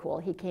that's really cool.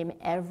 He came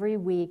every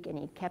week, and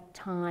he kept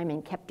time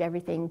and kept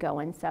everything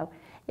going. So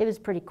it was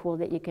pretty cool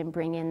that you can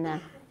bring in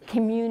the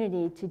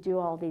community to do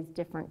all these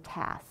different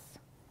tasks.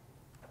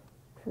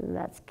 So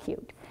that's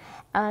cute.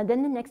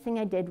 Then the next thing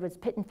I did was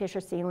Pitt and Fisher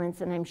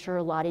sealants, and I'm sure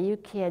a lot of you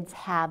kids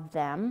have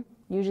them.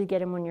 Usually get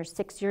them when you're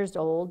 6 years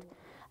old.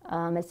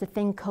 It's a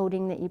thin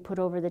coating that you put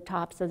over the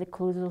tops of the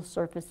occlusal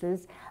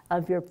surfaces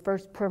of your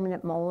first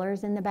permanent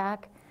molars in the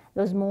back.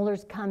 Those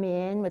molars come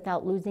in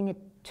without losing a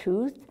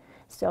tooth,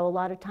 so a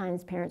lot of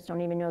times parents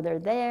don't even know they're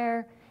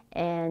there,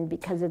 and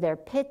because of their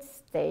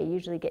pits, they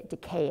usually get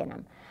decay in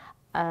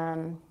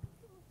them.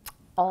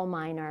 All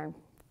mine are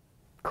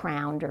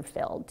crowned or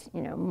filled.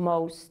 You know,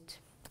 most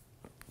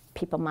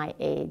people my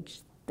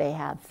age, they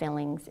have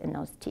fillings in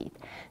those teeth.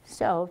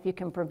 So if you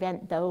can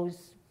prevent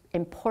those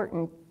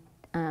important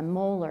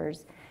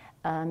molars,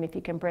 if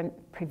you can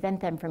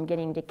prevent them from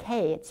getting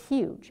decay, it's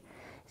huge.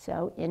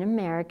 So in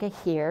America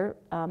here,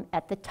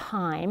 at the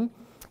time,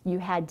 you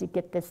had to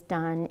get this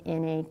done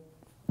in a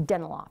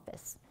dental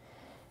office.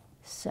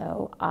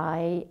 So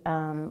I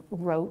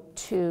wrote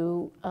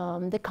to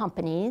the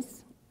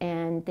companies,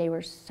 and they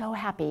were so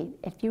happy.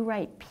 If you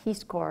write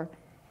Peace Corps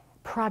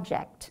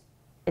project,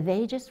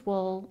 they just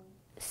will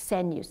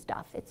send you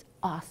stuff. It's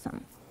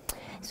awesome.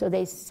 So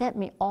they sent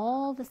me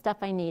all the stuff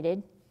I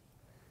needed.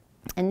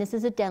 And this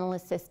is a dental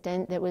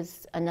assistant that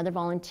was another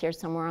volunteer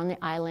somewhere on the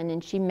island,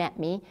 and she met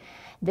me.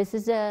 This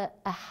is an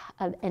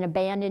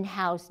abandoned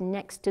house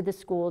next to the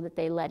school that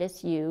they let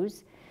us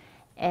use.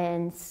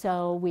 And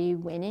so we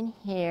went in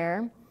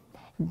here.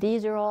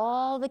 These are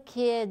all the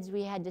kids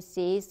we had to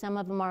see. Some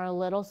of them are a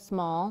little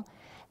small,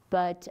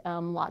 but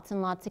lots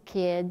and lots of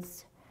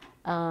kids.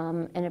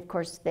 And of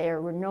course,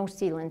 there were no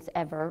sealants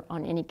ever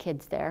on any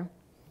kids there.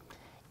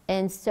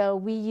 And so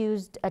we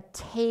used a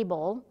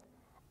table,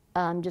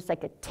 just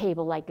like a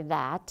table like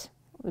that.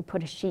 We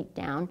put a sheet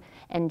down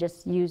and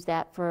just used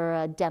that for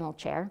a dental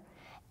chair.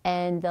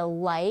 And the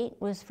light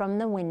was from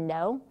the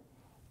window.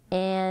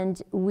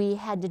 And we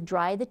had to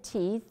dry the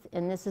teeth,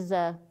 and this is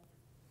a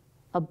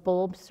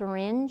bulb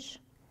syringe.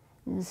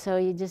 And so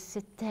you just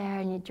sit there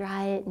and you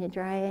dry it and you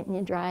dry it and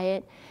you dry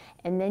it.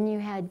 And then you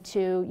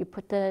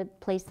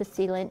place the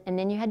sealant, and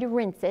then you had to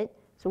rinse it.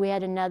 So we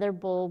had another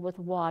bowl with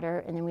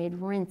water, and then we'd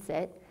rinse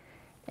it.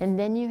 And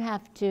then you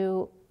have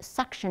to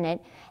suction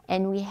it.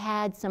 And we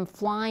had some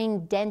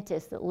flying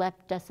dentists that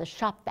left us a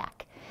shop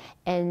vac.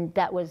 And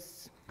that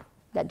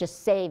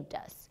just saved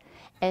us.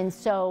 And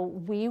so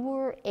we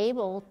were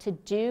able to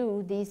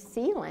do these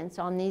sealants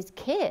on these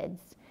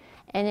kids,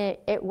 and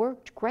it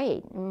worked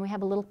great. And we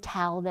have a little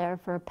towel there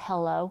for a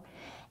pillow.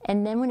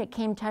 And then when it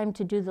came time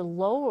to do the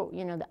lower,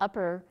 the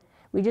upper,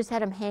 we just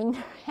had them hang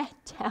their head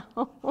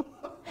down.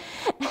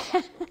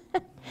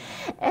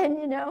 And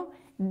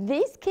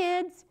these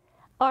kids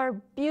are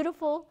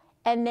beautiful,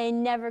 and they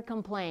never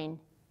complain,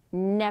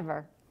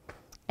 never.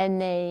 And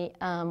they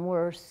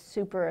were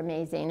super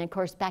amazing. Of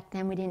course, back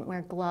then we didn't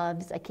wear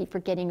gloves. I keep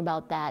forgetting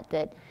about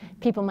that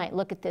people might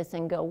look at this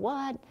and go,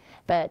 what?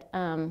 But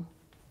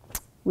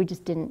we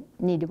just didn't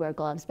need to wear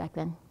gloves back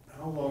then.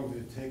 How long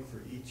did it take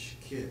for each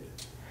kid?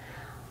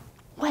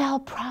 Well,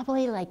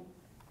 probably like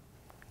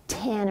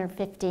 10 or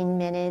 15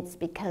 minutes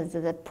because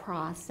of the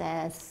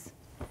process.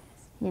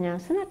 you know,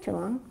 so not too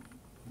long,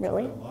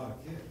 really. A lot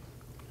of kids.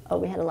 Oh,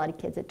 we had a lot of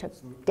kids. It took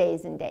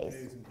days and days.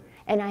 Days and days.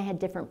 And I had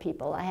different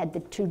people. I had the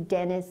 2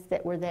 dentists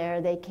that were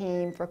there. They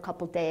came for a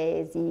couple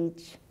days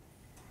each.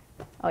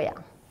 Oh yeah,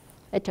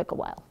 it took a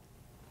while.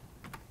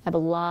 I have a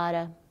lot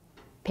of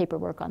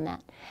paperwork on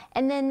that.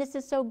 And then this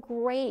is so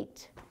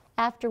great.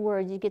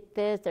 Afterwards, you get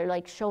this. They're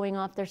like showing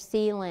off their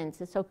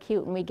sealants. It's so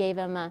cute. And we gave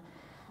them a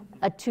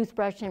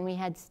toothbrush, and we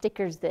had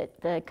stickers that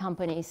the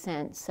company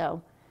sent.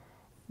 So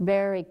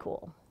very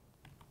cool.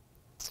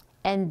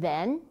 And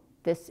then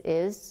this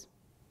is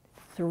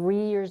 3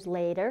 years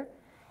later,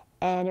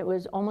 and it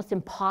was almost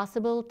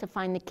impossible to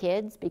find the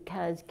kids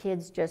because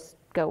kids just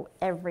go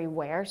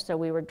everywhere. So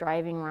we were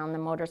driving around the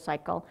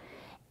motorcycle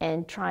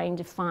and trying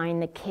to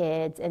find the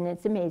kids, and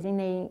it's amazing.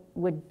 They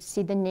would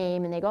see the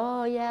name and they go,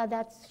 oh yeah,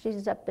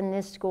 she's up in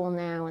this school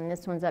now and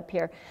this one's up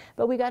here.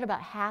 But we got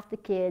about half the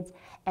kids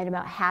and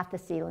about half the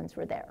sealants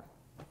were there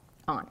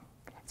on.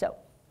 So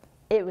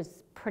it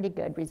was pretty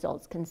good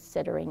results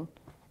considering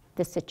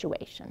the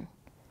situation.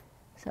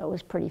 So it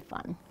was pretty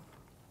fun.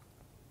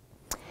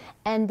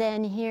 And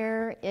then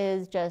here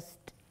is just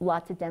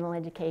lots of dental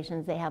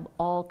educations. They have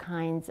all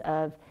kinds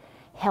of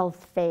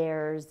health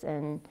fairs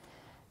and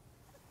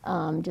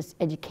just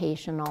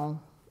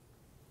educational,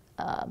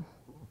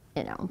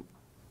 you know,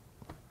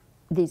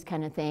 these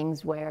kind of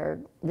things where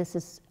this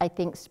is, I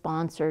think,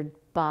 sponsored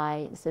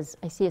by, it says,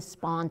 I see a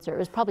sponsor. It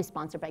was probably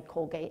sponsored by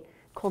Colgate.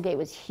 Colgate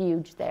was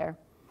huge there.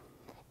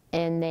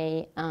 And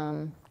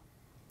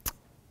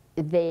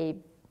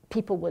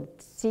people would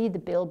see the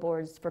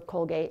billboards for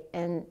Colgate,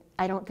 and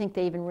I don't think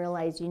they even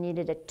realized you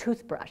needed a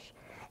toothbrush.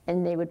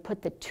 And they would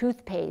put the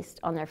toothpaste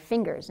on their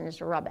fingers and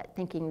just rub it,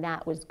 thinking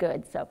that was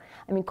good. So,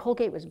 I mean,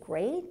 Colgate was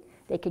great.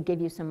 They could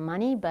give you some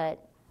money,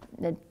 but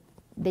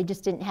they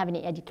just didn't have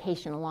any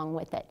education along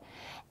with it.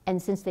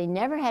 And since they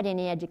never had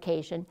any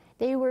education,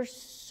 they were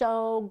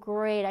so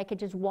great. I could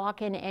just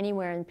walk in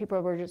anywhere and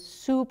people were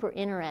just super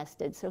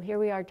interested. So here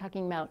we are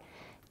talking about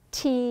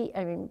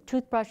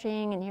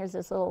toothbrushing, and here's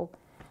this little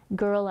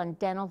girl on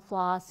dental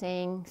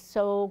flossing.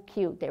 So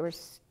cute. They were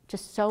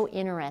just so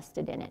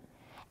interested in it.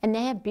 And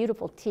they have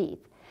beautiful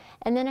teeth.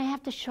 And then I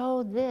have to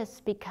show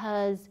this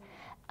because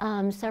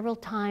several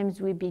times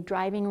we'd be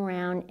driving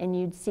around and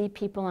you'd see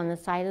people on the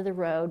side of the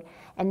road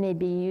and they'd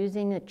be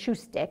using a chew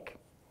stick.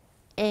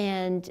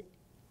 And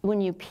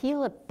when you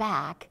peel it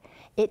back,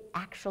 it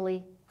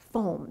actually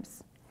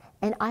foams.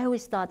 And I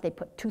always thought they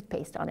put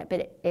toothpaste on it,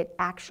 but it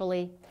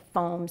actually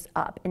foams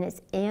up. And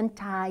it's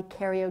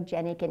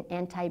anti-karyogenic and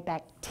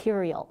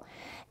antibacterial.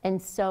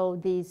 And so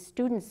these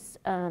students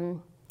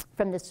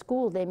from the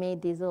school, they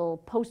made these little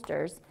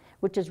posters,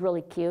 which is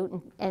really cute.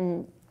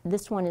 And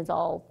this one is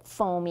all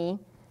foamy.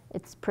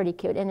 It's pretty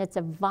cute. And it's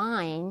a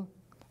vine,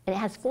 and it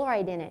has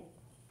fluoride in it.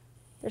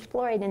 There's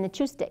fluoride in the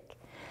chew stick.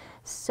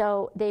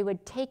 So they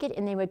would take it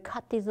and they would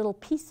cut these little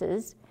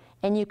pieces,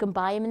 and you can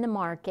buy them in the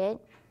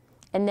market.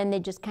 And then they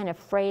just kind of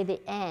fray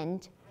the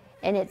end,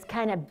 and it's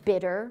kind of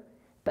bitter,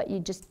 but you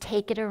just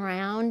take it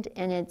around,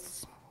 and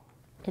it's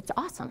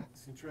awesome.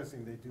 It's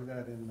interesting, they do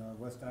that in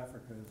West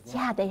Africa as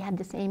well. Yeah, they had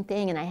the same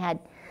thing, and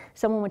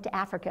someone went to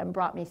Africa and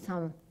brought me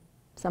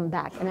some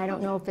back, and I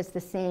don't know if it's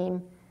the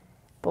same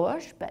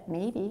bush, but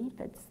maybe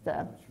if it's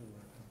the,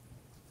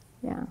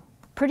 yeah.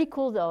 Pretty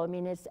cool though. I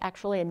mean, it's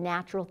actually a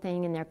natural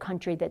thing in their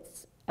country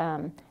that's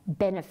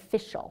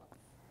beneficial.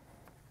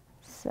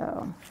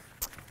 So,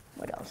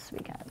 what else we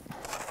got?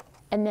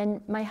 And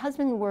then my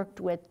husband worked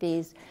with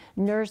these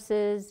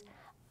nurses,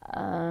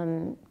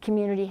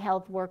 community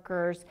health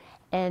workers,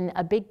 and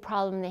a big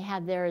problem they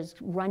have there is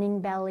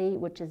running belly,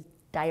 which is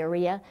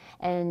diarrhea,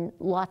 and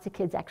lots of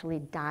kids actually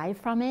die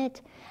from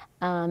it.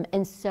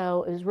 And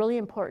so it was really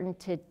important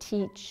to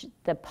teach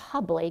the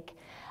public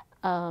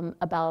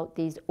about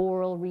these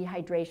oral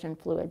rehydration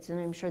fluids, and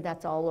I'm sure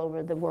that's all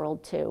over the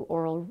world too,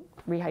 oral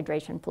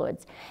rehydration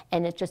fluids.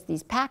 And it's just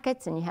these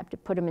packets, and you have to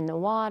put them in the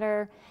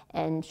water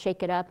and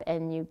shake it up,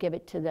 and you give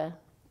it to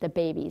the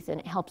babies, and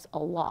it helps a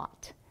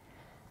lot.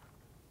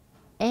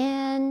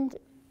 And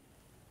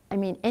I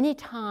mean,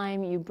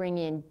 anytime you bring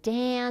in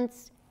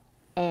dance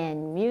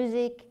and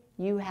music,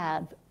 you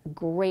have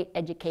great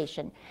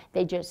education.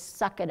 They just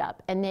suck it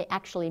up, and they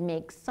actually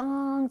make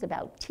songs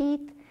about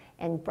teeth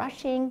and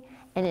brushing,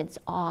 and it's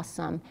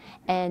awesome.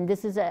 And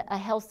this is a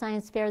health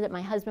science fair that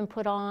my husband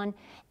put on,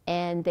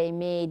 and they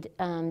made,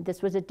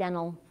 this was a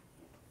dental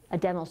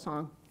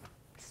song.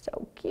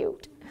 So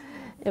cute.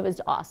 It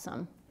was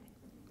awesome.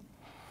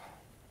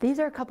 These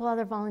are a couple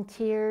other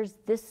volunteers.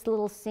 This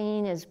little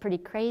scene is pretty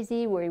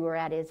crazy. We were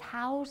at his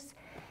house,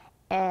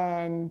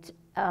 and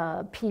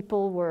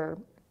people were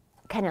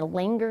kind of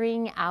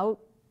lingering out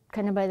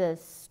kind of by the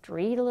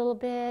street a little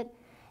bit.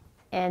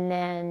 And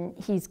then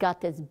he's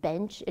got this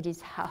bench at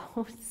his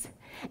house,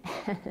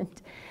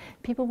 and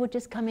people would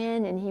just come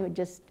in, and he would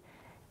just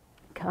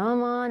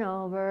come on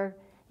over.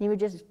 He would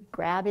just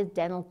grab his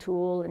dental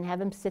tool and have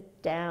him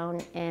sit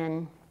down.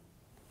 And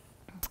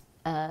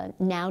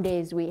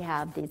nowadays we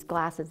have these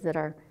glasses that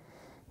are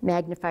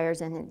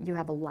magnifiers, and you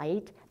have a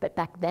light, but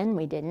back then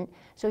we didn't.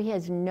 So he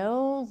has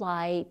no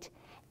light,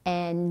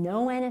 and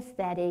no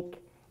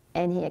anesthetic,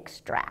 and he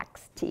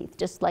extracts teeth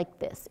just like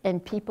this.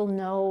 And people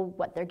know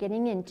what they're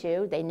getting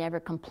into. They never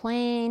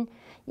complain.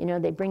 You know,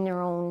 they bring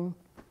their own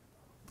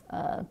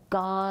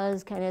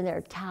gauze, kind of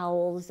their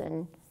towels,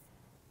 and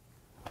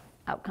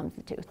out comes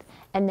the tooth.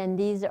 And then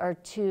these are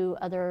two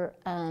other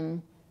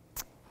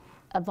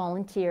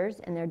volunteers,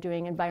 and they're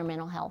doing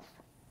environmental health.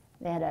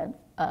 They had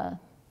a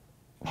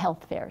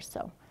health fair,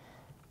 so.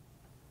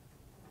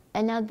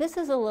 And now this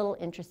is a little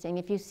interesting.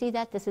 If you see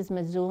that, this is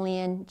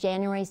Missoulian,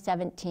 January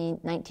 17,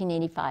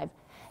 1985.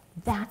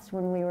 That's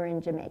when we were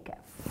in Jamaica.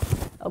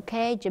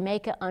 Okay,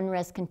 Jamaica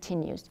unrest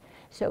continues.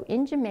 So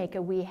in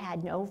Jamaica, we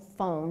had no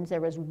phones.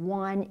 There was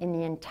one in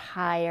the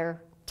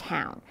entire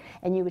town,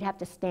 and you would have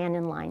to stand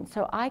in line.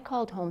 So I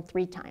called home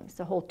 3 times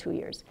the whole 2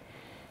 years.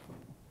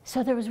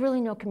 So there was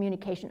really no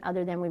communication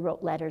other than we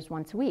wrote letters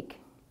once a week.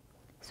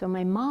 So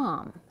my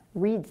mom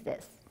reads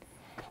this,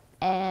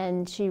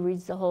 and she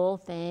reads the whole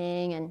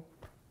thing, and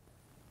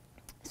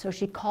so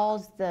she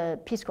calls the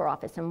Peace Corps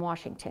office in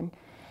Washington,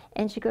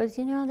 and she goes,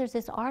 you know, there's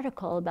this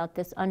article about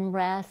this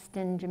unrest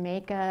in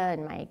Jamaica,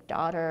 and my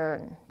daughter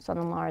and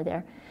son-in-law are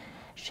there.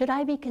 Should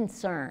I be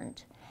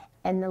concerned?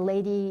 And the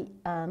lady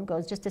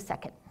goes, just a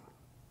second.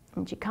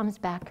 And she comes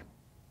back,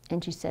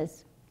 and she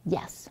says,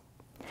 yes.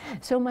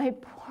 So my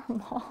poor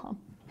mom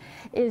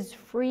is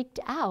freaked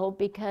out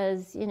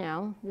because, you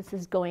know, this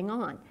is going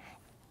on.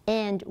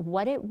 And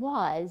what it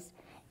was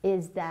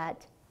is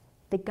that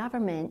the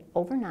government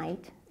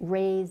overnight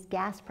raised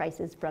gas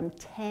prices from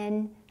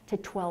 $10 to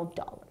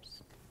 $12.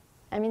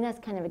 I mean, that's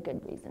kind of a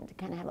good reason to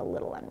kind of have a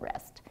little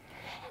unrest.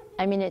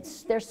 I mean,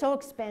 they're so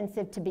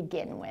expensive to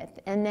begin with.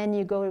 And then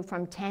you go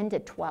from 10 to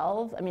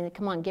 12. I mean,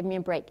 come on, give me a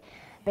break.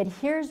 But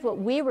here's what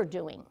we were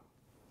doing.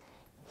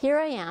 Here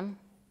I am,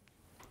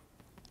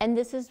 and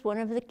this is one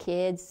of the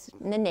kids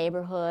in the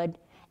neighborhood,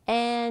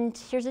 and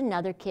here's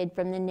another kid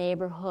from the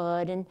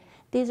neighborhood, and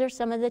these are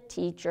some of the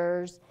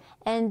teachers,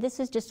 and this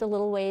is just a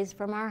little ways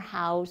from our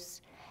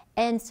house.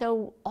 And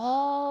so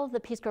all the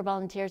Peace Corps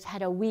volunteers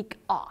had a week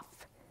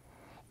off,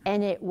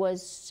 and it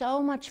was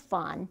so much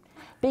fun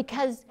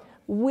because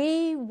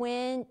we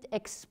went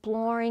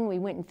exploring. We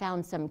went and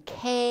found some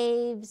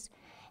caves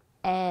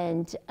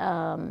and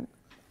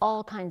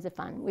all kinds of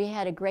fun. We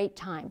had a great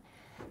time.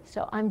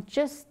 So I'm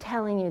just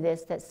telling you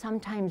this, that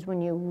sometimes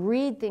when you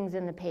read things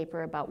in the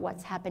paper about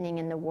what's happening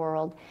in the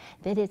world,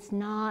 that it's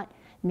not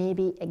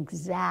maybe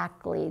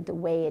exactly the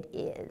way it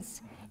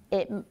is.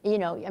 You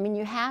know, I mean,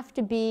 you have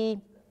to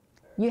be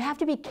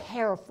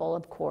careful,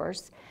 of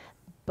course,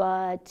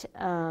 but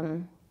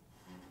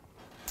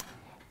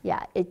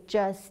yeah,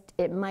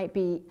 it might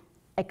be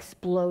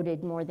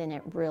exploded more than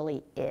it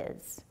really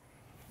is.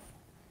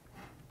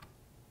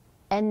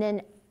 And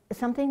then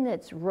something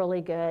that's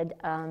really good,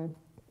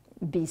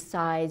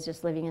 besides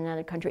just living in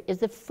another country, is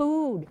the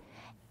food.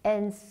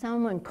 And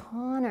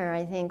Connor,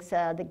 I think,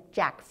 saw the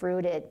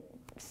jackfruit at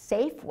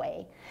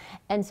Safeway.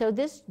 And so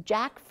this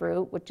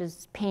jackfruit, which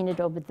is painted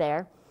over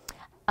there,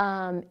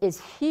 is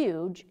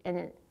huge,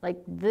 and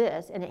like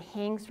this, and it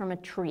hangs from a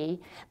tree.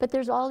 But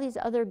there's all these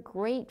other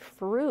great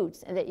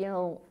fruits that, you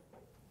know,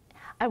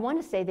 I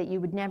want to say that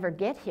you would never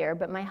get here,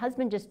 but my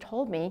husband just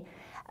told me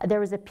there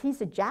was a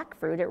piece of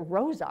jackfruit at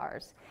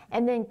Rosar's.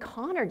 And then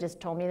Connor just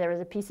told me there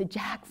was a piece of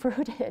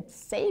jackfruit at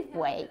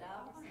Safeway.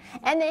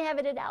 And they have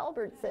it at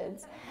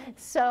Albertsons.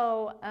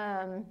 So,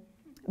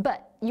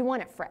 but you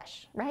want it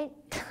fresh, right?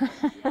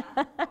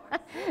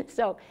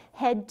 So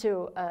head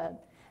to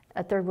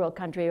a third world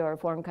country or a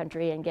foreign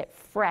country and get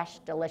fresh,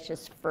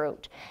 delicious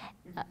fruit.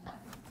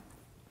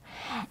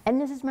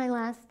 And this is my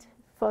last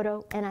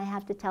photo, and I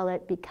have to tell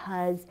it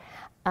because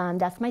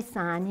that's my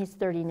son. He's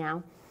 30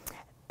 now.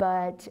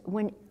 But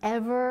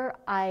whenever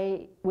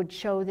I would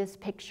show this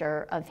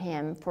picture of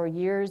him for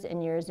years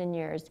and years and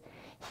years,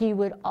 he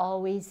would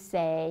always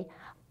say,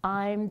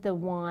 I'm the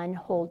one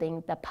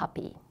holding the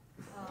puppy.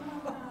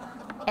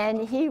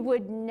 And he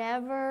would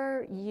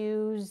never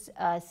use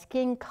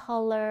skin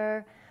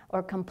color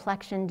or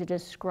complexion to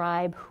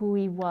describe who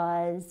he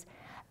was.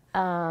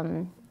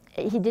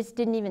 He just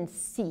didn't even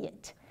see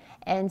it.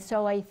 And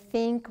so I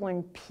think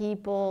when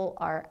people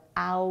are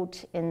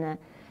out in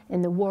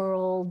the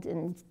world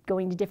and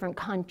going to different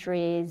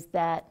countries,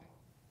 that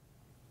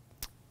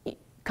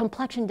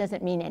complexion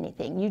doesn't mean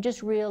anything. You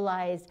just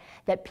realize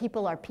that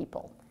people are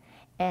people,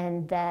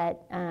 and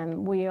that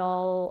we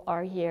all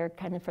are here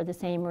kind of for the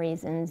same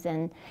reasons,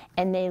 and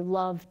they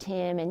loved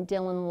him, and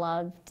Dylan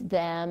loved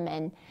them,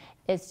 and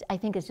I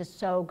think it's just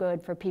so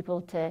good for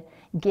people to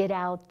get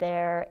out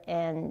there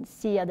and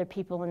see other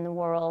people in the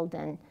world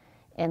and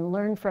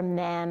learn from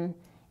them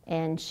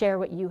and share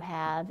what you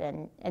have,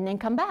 and then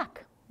come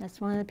back. That's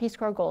one of the Peace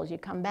Corps goals. You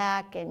come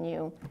back and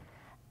you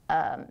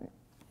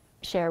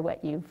share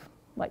what you've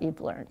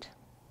learned.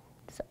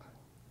 So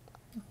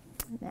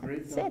that's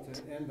Great it. note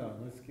to end on.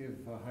 Let's give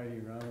Heidi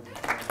a round of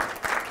applause.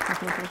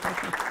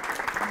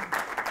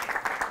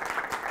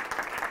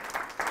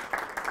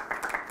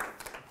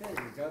 Okay,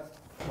 we've got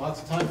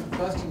lots of time for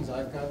questions.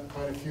 I've got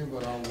quite a few,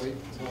 but I'll wait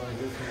until I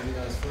hear from you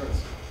guys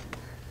first.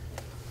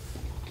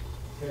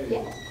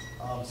 Hey,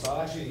 so I'm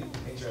actually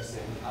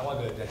interested. I want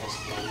to go to dental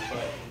school,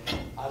 but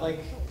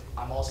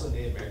I'm also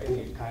Native American.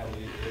 You kind of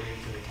alluded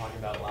to talking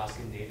about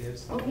Alaskan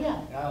natives. Oh, yeah.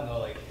 And I don't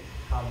know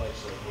how much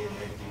Native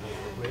Americans you really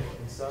work with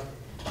and stuff.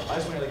 I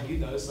just wonder, do you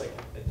notice a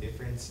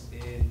difference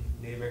in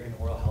Native American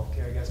oral health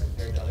care, I guess,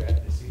 compared to other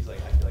ethnicities? I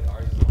feel like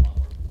ours is a lot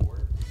more poor.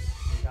 You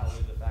kind of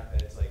alluded to the fact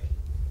that it's it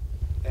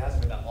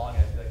hasn't been that long,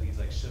 and I feel like these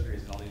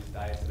sugars and all these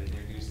diets have been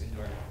introduced into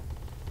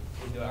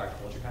our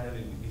culture kind of,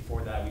 and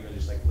before that we were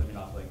just living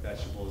off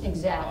vegetables and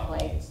meat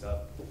and stuff.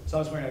 So I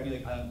was wondering, I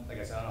said, I don't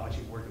know how much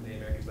you've worked with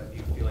Native Americans, but do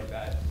you feel like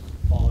that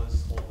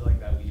follows,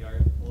 that we are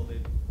a little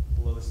bit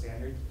below the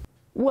standard?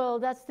 Well,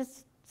 that's the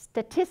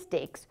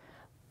statistics,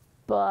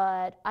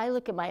 but I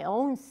look at my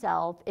own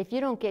self. If you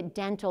don't get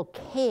dental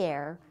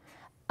care,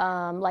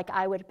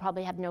 I would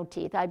probably have no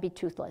teeth. I'd be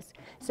toothless.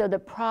 So the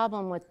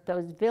problem with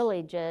those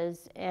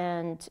villages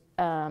and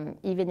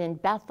even in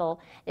Bethel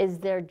is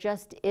there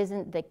just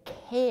isn't the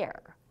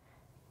care.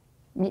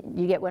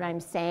 You get what I'm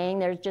saying?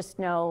 There's just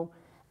no,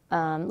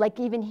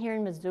 even here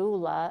in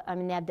Missoula,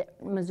 they have the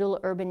Missoula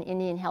Urban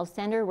Indian Health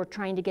Center. We're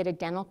trying to get a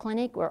dental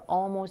clinic. We're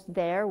almost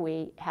there.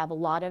 We have a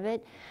lot of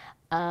it.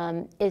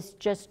 It's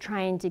just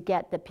trying to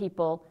get the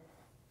people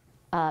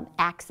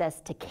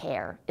access to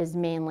care is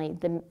mainly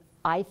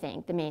I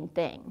think the main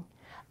thing.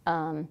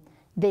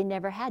 They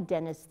never had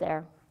dentists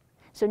there.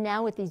 So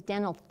now with these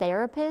dental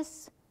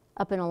therapists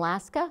up in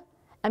Alaska,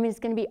 it's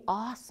going to be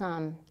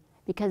awesome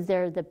because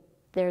they're the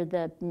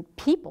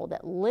people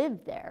that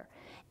live there.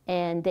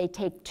 And they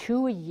take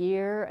 2 a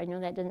year. I know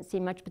that doesn't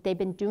seem much, but they've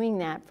been doing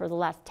that for the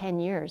last 10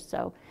 years.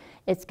 So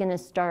it's going to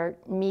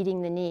start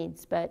meeting the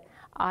needs. But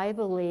I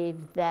believe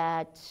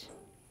that,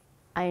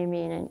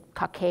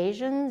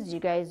 Caucasians, you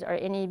guys, are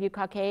any of you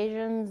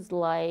Caucasians?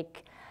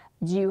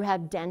 Do you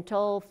have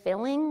dental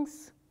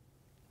fillings?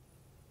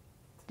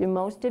 Do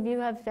most of you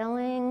have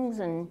fillings?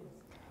 And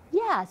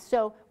yeah,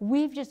 so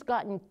we've just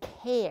gotten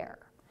care,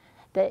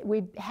 that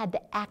we've had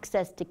the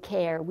access to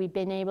care. We've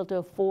been able to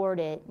afford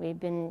it. We've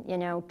been,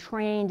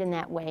 trained in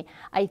that way.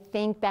 I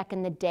think back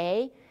in the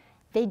day,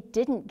 they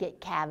didn't get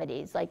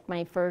cavities. Like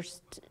my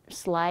first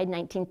slide,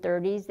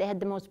 1930s, they had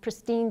the most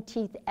pristine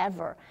teeth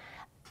ever.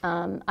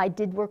 I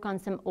did work on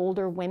some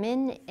older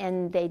women,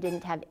 and they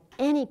didn't have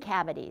any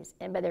cavities,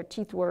 but their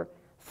teeth were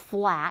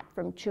flat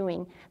from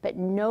chewing, but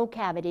no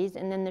cavities.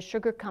 And then the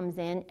sugar comes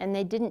in, and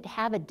they didn't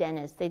have a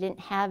dentist. They didn't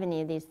have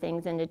any of these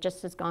things, and it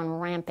just has gone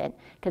rampant.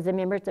 Because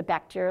remember, it's a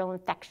bacterial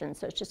infection,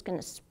 so it's just going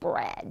to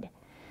spread.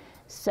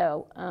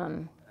 So I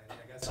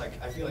guess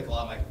I feel like a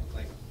lot of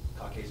my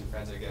Caucasian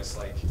friends, I guess,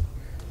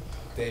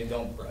 they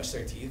don't brush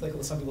their teeth.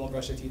 Some people don't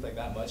brush their teeth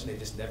that much, and they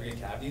just never get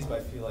cavities. But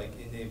I feel like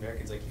in Native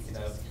Americans, you can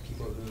have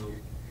people who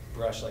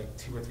brush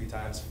 2 or 3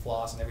 times,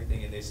 floss and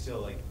everything, and they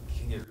still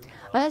can get root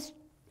canal. That's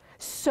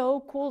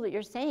so cool that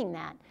you're saying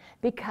that,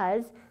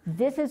 because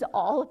this is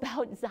all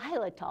about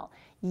xylitol.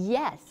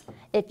 Yes,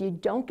 if you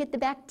don't get the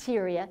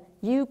bacteria,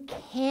 you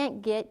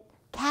can't get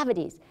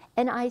cavities.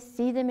 And I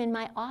see them in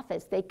my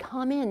office. They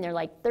come in, they're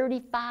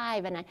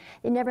 35, and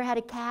they never had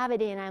a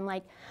cavity. And I'm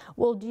like,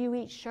 well, do you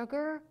eat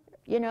sugar?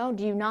 Do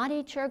you not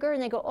eat sugar?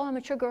 And they go, oh, I'm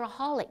a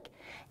sugaraholic.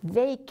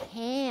 They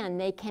can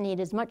eat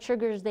as much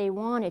sugar as they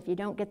want if you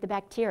don't get the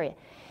bacteria.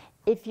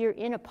 If you're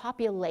in a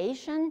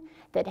population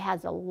that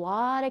has a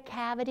lot of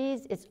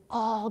cavities, it's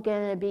all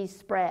going to be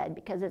spread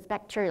because it's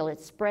bacterial.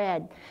 It's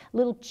spread.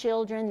 Little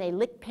children, they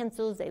lick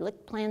pencils,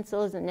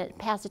 and then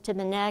pass it to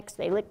the next.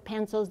 They lick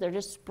pencils. They're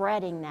just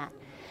spreading that.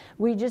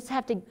 We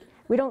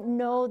don't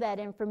know that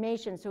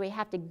information, so we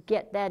have to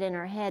get that in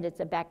our head.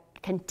 It's a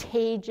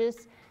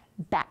contagious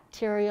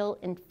bacterial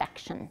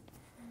infection.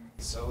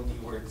 So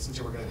since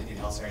you're working at the Indian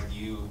Health Center, do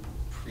you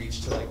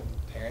preach to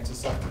parents and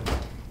stuff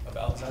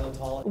about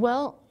xylitol?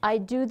 Well, I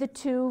do the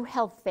 2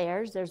 health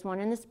fairs. There's one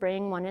in the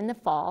spring, one in the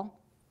fall.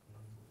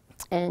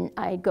 And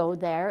I go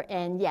there,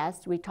 and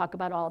yes, we talk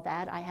about all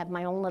that. I have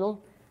my own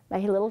little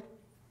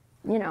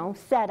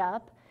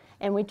setup,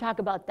 and we talk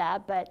about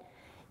that. But,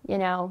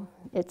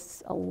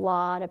 it's a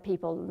lot of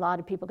people. A lot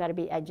of people got to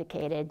be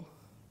educated.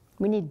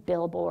 We need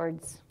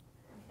billboards.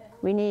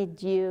 We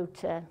need you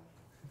to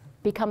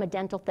become a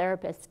dental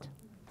therapist.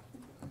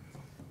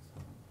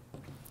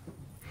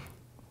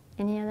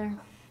 Any other?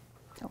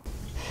 Oh.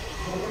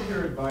 What would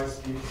your advice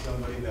be to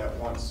somebody that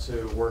wants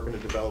to work in a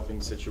developing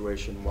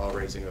situation while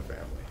raising a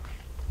family?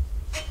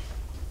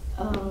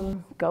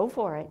 Go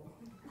for it.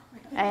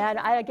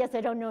 I guess I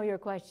don't know your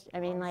question.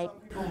 Some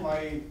people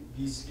might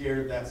be scared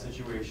of that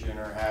situation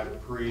or have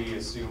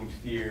pre-assumed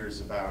fears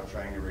about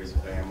trying to raise a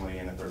family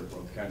in a third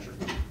world country.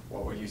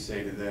 What would you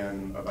say to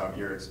them about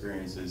your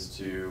experiences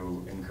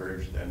to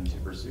encourage them to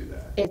pursue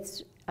that?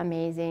 It's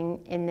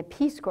amazing. In the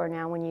Peace Corps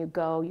now, when you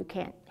go, you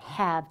can't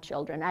have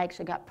children. I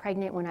actually got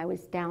pregnant when I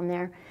was down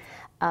there.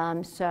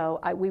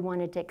 We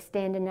wanted to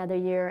extend another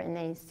year, and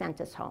they sent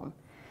us home.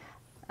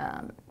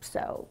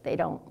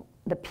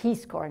 The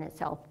Peace Corps in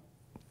itself,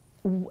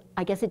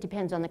 I guess it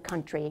depends on the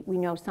country. We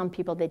know some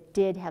people that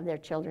did have their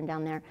children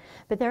down there,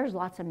 but there's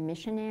lots of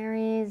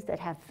missionaries that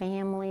have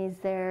families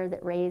there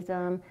that raise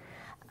them,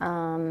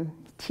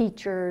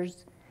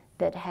 teachers.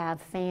 that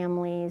have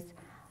families.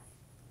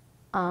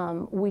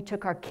 We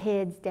took our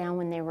kids down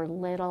when they were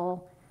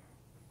little.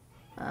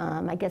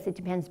 I guess it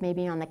depends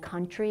maybe on the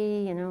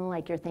country, you know,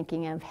 like you're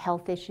thinking of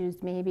health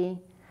issues maybe.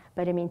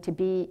 But I mean, to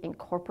be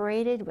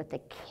incorporated with the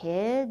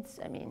kids,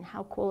 I mean,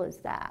 how cool is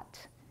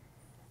that?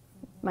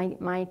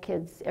 My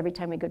kids, every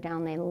time we go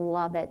down, they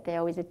love it. They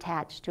always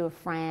attach to a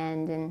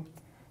friend, and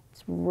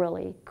it's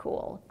really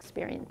cool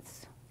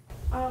experience.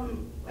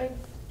 Like,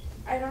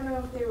 I don't know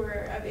if they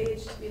were of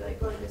age to be like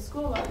going to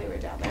school while they were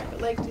down there,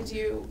 but like, did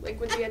you, like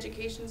with the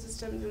education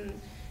systems in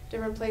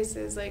different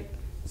places, like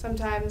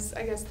sometimes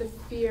I guess the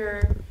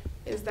fear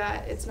is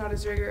that it's not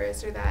as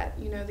rigorous, or that,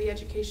 you know, the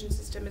education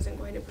system isn't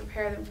going to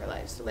prepare them for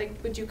life. So like,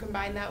 would you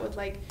combine that with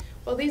like,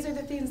 well, these are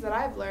the things that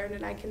I've learned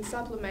and I can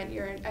supplement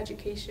your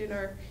education,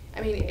 or,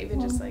 I mean, even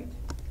just like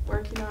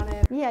working on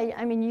it? Yeah,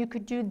 I mean, you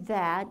could do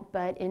that,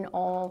 but in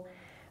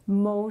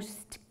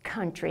most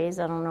countries,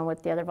 I don't know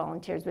what the other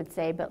volunteers would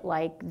say, but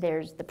like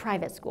there's the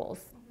private schools,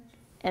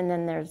 and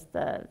then there's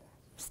the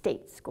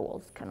state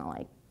schools, kind of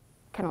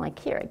like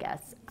here, I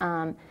guess.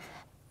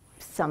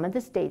 Some of the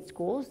state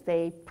schools,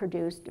 they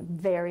produced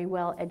very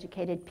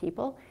well-educated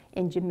people.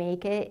 In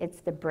Jamaica,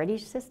 it's the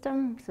British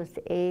system, so it's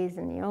the A's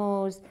and the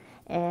O's,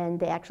 and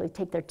they actually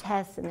take their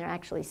tests and they're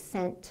actually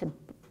sent to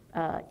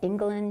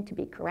England to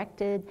be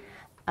corrected.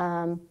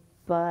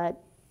 But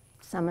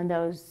some of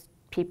those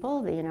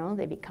people, you know,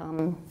 they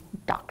become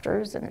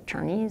doctors and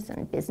attorneys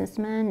and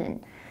businessmen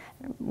and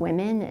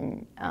women,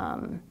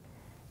 and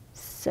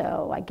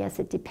so I guess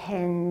it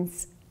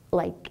depends.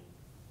 Like,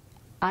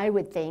 I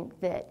would think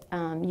that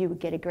you would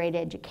get a great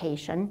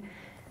education.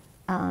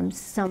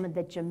 Some of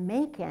the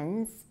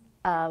Jamaicans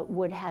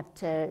would have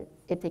to,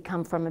 if they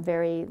come from a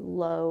very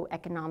low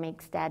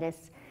economic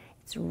status,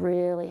 it's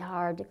really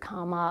hard to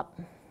come up.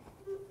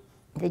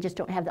 They just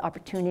don't have the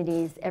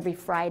opportunities. Every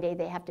Friday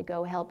they have to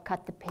go help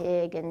cut the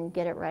pig and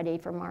get it ready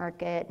for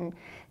market and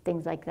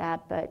things like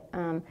that. But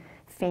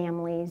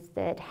families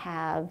that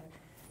have,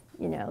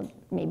 you know,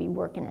 maybe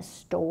work in a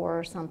store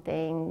or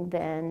something,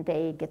 then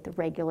they get the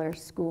regular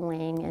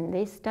schooling and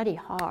they study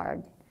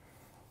hard.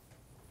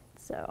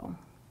 So,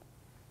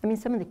 I mean,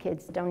 some of the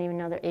kids don't even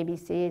know their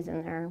ABCs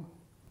and they're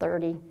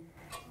 30,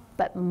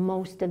 but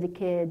most of the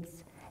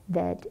kids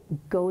that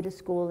go to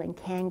school and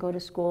can go to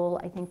school,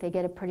 I think they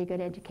get a pretty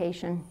good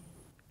education.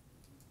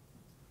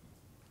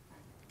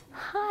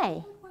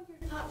 Hi. What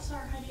your thoughts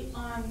are, Heidi,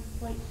 on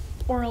like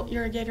oral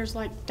irrigators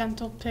like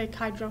Dental Pick,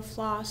 Hydro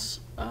Floss?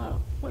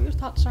 What your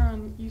thoughts are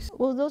on use?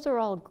 Well, those are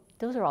all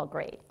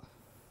great.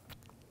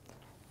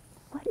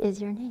 What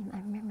is your name? I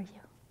remember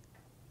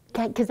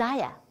you.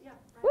 Keziah. Yeah.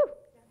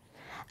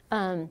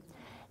 Woo.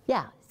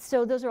 Yeah.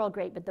 So those are all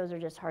great, but those are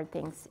just hard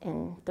things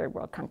in third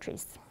world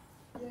countries.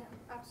 Yeah,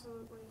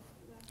 absolutely.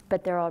 Yeah.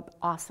 But they're all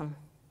awesome.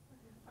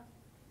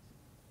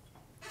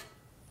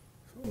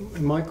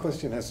 And my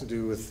question has to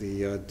do with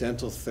the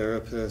dental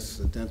therapists,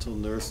 the dental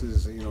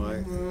nurses. You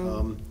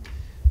know,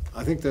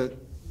 I think that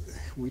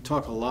we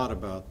talk a lot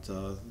about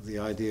the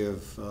idea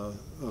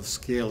of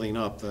scaling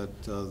up,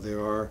 that there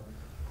are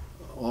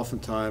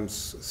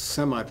oftentimes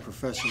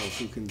semi-professionals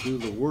who can do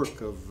the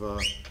work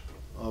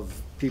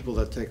of people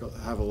that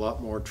have a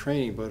lot more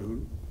training, but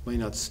who may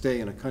not stay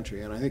in a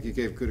country. And I think you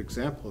gave a good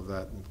example of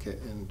that,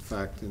 in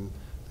fact, in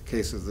the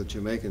case of the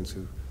Jamaicans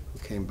who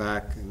came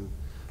back and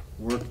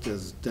worked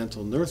as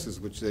dental nurses,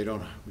 which you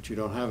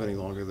don't have any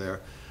longer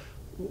there.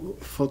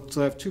 So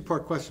I have a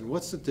two-part question.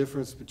 What's the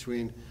difference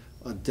between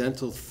a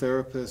dental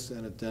therapist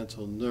and a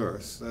dental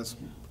nurse? That's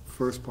the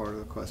first part of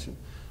the question.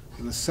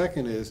 And the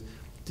second is,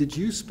 did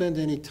you spend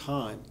any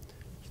time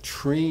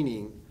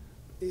training,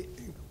 you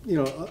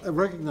know,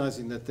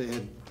 recognizing that they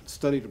had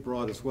studied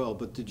abroad as well,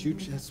 but did you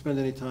spend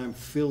any time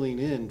filling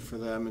in for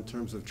them in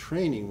terms of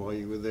training while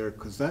you were there?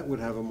 Because that would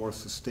have a more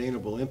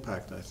sustainable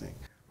impact, I think.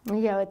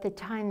 Yeah, at the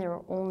time there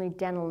were only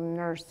dental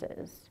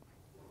nurses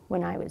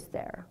when I was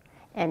there,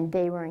 and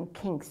they were in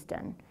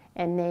Kingston,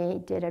 and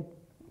their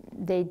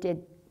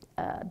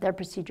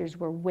procedures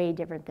were way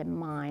different than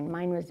mine.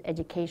 Mine was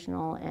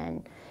educational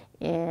and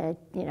you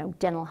know,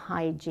 dental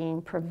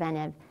hygiene,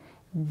 preventive.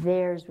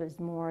 Theirs was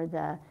more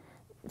the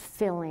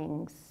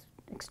fillings,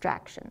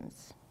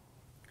 extractions.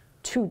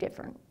 Two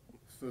different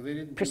So they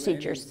didn't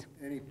procedures. do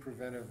any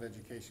preventive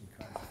education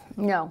kinds of things?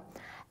 No.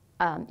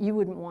 You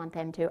wouldn't want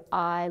them to.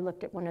 I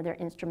looked at one of their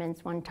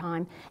instruments one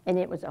time, and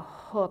it was a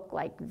hook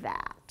like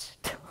that.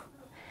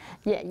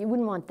 Yeah, you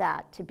wouldn't want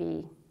that to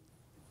be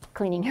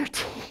cleaning your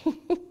teeth.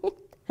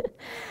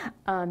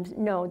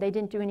 No, they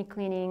didn't do any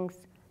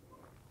cleanings.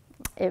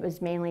 It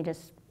was mainly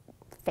just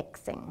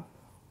fixing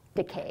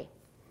decay.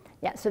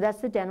 Yeah, so that's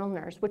the dental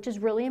nurse, which is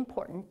really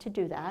important to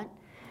do that.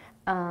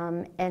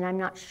 And I'm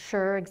not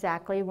sure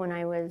exactly, when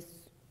I was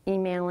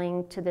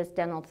emailing to this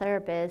dental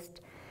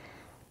therapist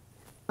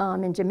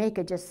in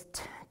Jamaica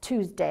just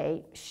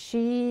Tuesday,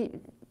 she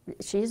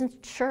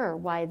isn't sure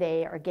why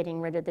they are getting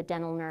rid of the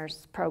dental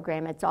nurse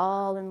program. It's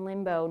all in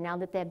limbo now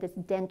that they have this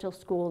dental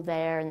school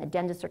there, and the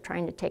dentists are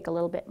trying to take a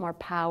little bit more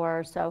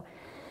power. So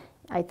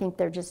I think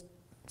they're just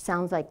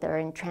sounds like they're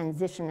in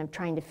transition of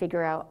trying to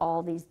figure out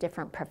all these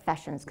different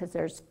professions, because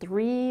there's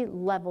 3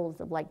 levels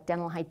of like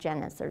dental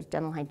hygienists. There's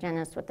dental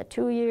hygienist with a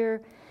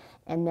 2-year,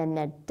 and then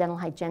the dental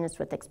hygienist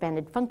with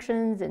expanded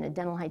functions, and a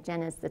dental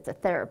hygienist that's a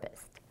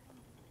therapist.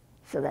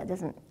 So that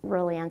doesn't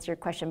really answer your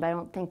question, but I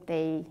don't think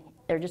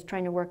they're just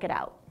trying to work it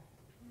out.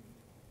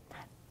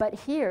 But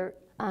here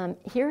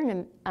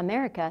in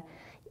America,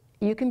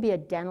 you can be a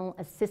dental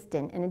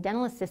assistant, and a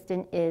dental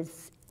assistant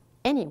is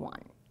anyone.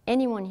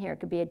 Anyone here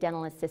could be a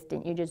dental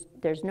assistant.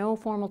 There's no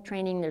formal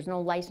training, there's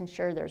no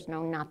licensure, there's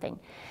no nothing.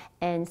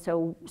 And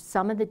so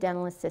some of the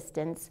dental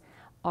assistants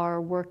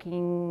are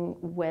working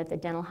with a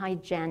dental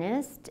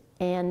hygienist,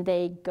 and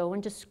they go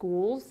into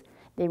schools.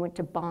 They went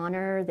to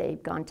Bonner,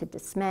 they've gone to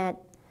DeSmet,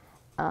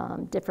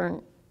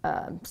 different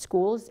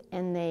schools,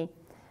 and they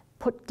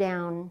put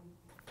down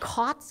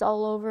cots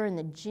all over in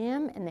the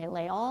gym, and they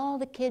lay all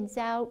the kids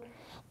out,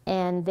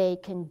 and they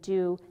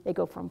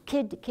go from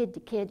kid to kid to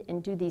kid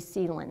and do these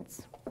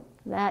sealants.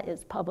 That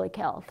is public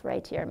health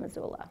right here in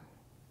Missoula.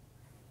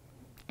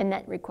 And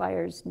that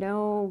requires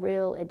no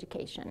real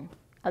education,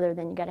 other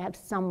than you gotta have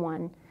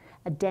someone,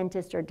 a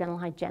dentist or a dental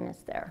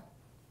hygienist there.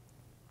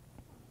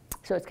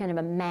 So it's kind of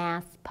a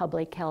mass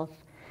public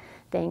health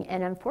thing.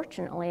 And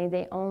unfortunately,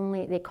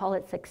 they call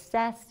it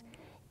success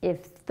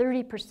if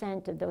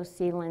 30% of those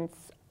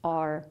sealants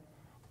are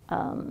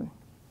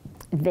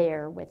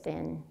there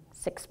within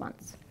 6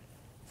 months.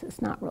 So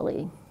it's not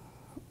really,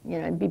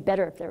 it'd be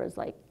better if there was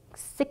like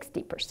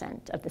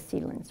 60% of the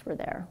sealants were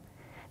there.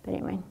 But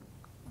anyway,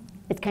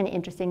 it's kind of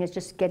interesting. It's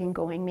just getting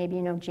going. Maybe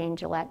you know Jane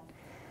Gillette,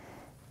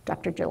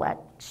 Dr. Gillette,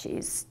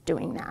 she's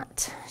doing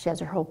that. She has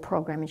her whole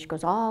program, and she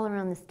goes all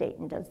around the state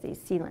and does these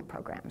sealant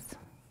programs.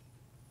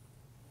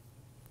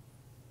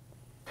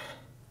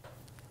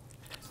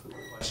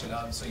 Question.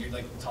 So you're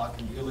like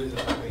talking, you alluded to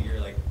the fact that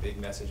your like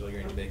big message while you're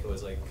in Jamaica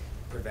was like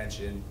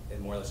prevention and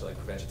more or less like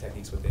prevention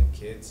techniques within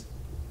kids.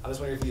 I was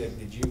wondering if you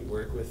did you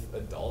work with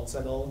adults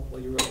at all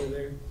while you were over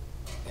there?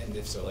 And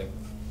if so, like,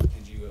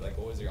 did you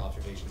what was your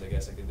observations? I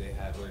guess like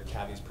were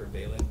cavities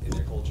prevalent in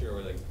their culture,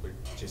 or like were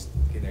just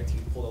getting their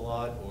teeth pulled a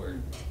lot, or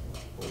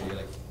what were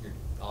your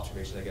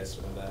observations, I guess,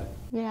 of that?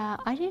 Yeah,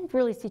 I didn't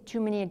really see too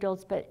many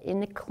adults, but in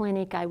the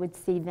clinic I would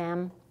see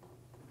them.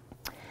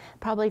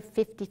 Probably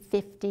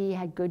 50-50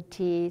 had good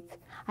teeth.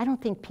 I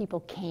don't think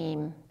people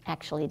came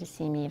actually to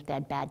see me if they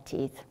had bad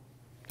teeth.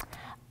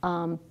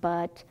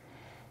 But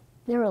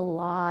there were a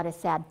lot of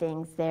sad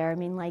things there. I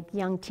mean, like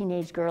young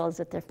teenage girls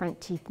with their front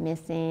teeth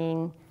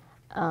missing,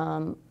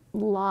 a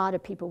lot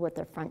of people with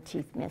their front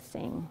teeth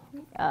missing,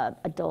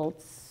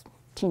 adults,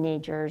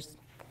 teenagers,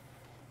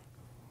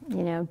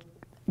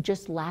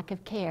 just lack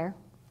of care.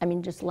 I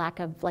mean, just lack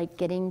of like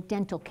getting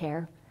dental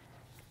care.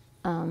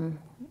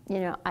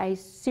 I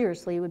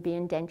seriously would be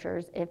in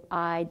dentures if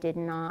I did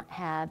not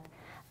have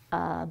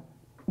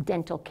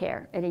dental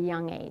care at a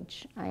young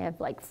age. I have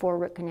like 4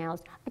 root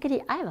canals.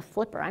 I have a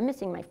flipper. I'm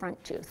missing my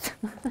front tooth.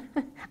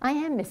 I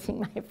am missing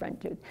my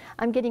front tooth.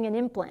 I'm getting an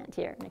implant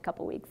here in a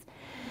couple weeks.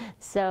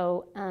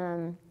 So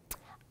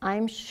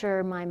I'm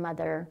sure my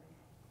mother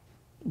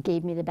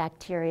gave me the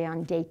bacteria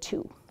on day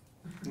 2.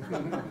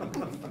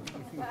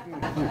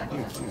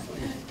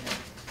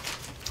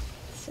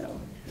 So.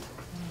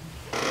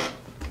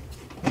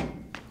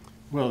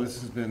 Well,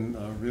 this has been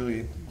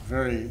really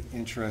very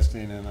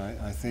interesting, and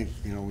I think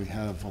we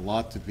have a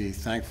lot to be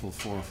thankful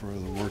for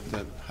the work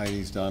that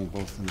Heidi's done,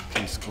 both in the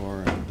Peace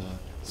Corps and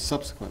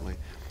subsequently,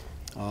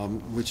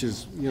 which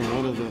is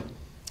one of the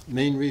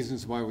main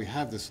reasons why we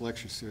have this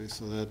lecture series,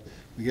 so that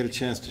we get a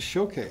chance to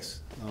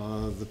showcase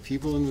the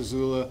people in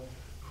Missoula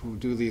who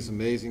do these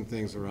amazing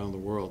things around the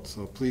world.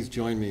 So please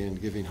join me in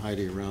giving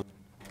Heidi a round.